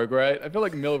Milrogue, right? I feel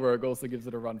like Milrogue also gives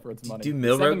it a run for its money. Do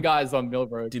Milrogue, 7 guys on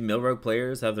Milrogue. Do Milrogue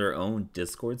players have their own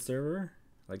Discord server?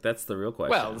 Like that's the real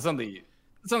question. Well, there's only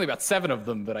about 7 of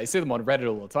them, but I see them on Reddit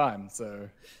all the time. So,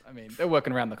 I mean, they're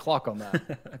working around the clock on that,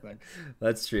 I think.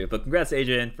 That's true. But congrats,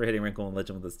 Adrian, for hitting rank 1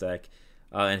 legend with this deck.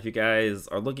 And if you guys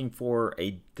are looking for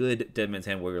a good Dead Man's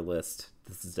Hand Warrior list,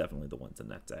 this is definitely the one to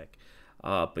net deck.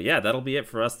 But yeah, that'll be it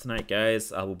for us tonight,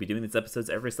 guys. We'll be doing these episodes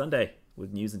every Sunday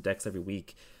with news and decks every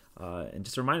week. And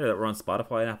just a reminder that we're on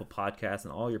Spotify and Apple Podcasts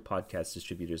and all your podcast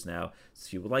distributors now. So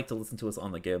if you would like to listen to us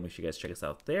on the go, make sure you guys check us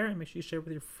out there and make sure you share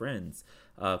with your friends.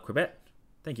 Corbett,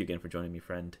 thank you again for joining me,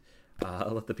 friend.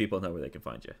 Let the people know where they can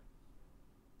find you.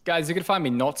 Guys, you can find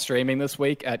me not streaming this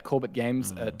week at Corbett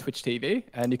Games at Twitch TV.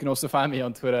 And you can also find me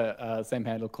on Twitter, same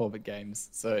handle, Corbett Games.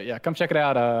 So yeah, come check it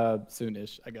out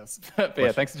soonish, I guess. But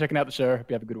yeah, thanks for checking out the show.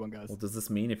 Hope you have a good one, guys. Well, does this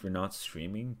mean if you're not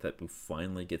streaming that we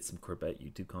finally get some Corbett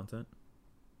YouTube content?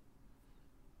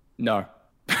 No.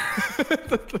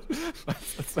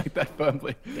 Let's make that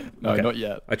firmly. Yeah. No, okay. Not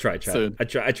yet. I tried. Soon. I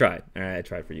tried. All right, I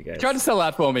tried for you guys. Tried to sell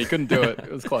that for me. Couldn't do it.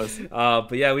 It was close.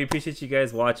 But yeah, we appreciate you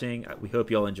guys watching. We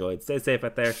hope you all enjoyed. Stay safe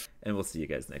out there, and we'll see you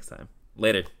guys next time.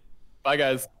 Later. Bye,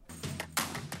 guys.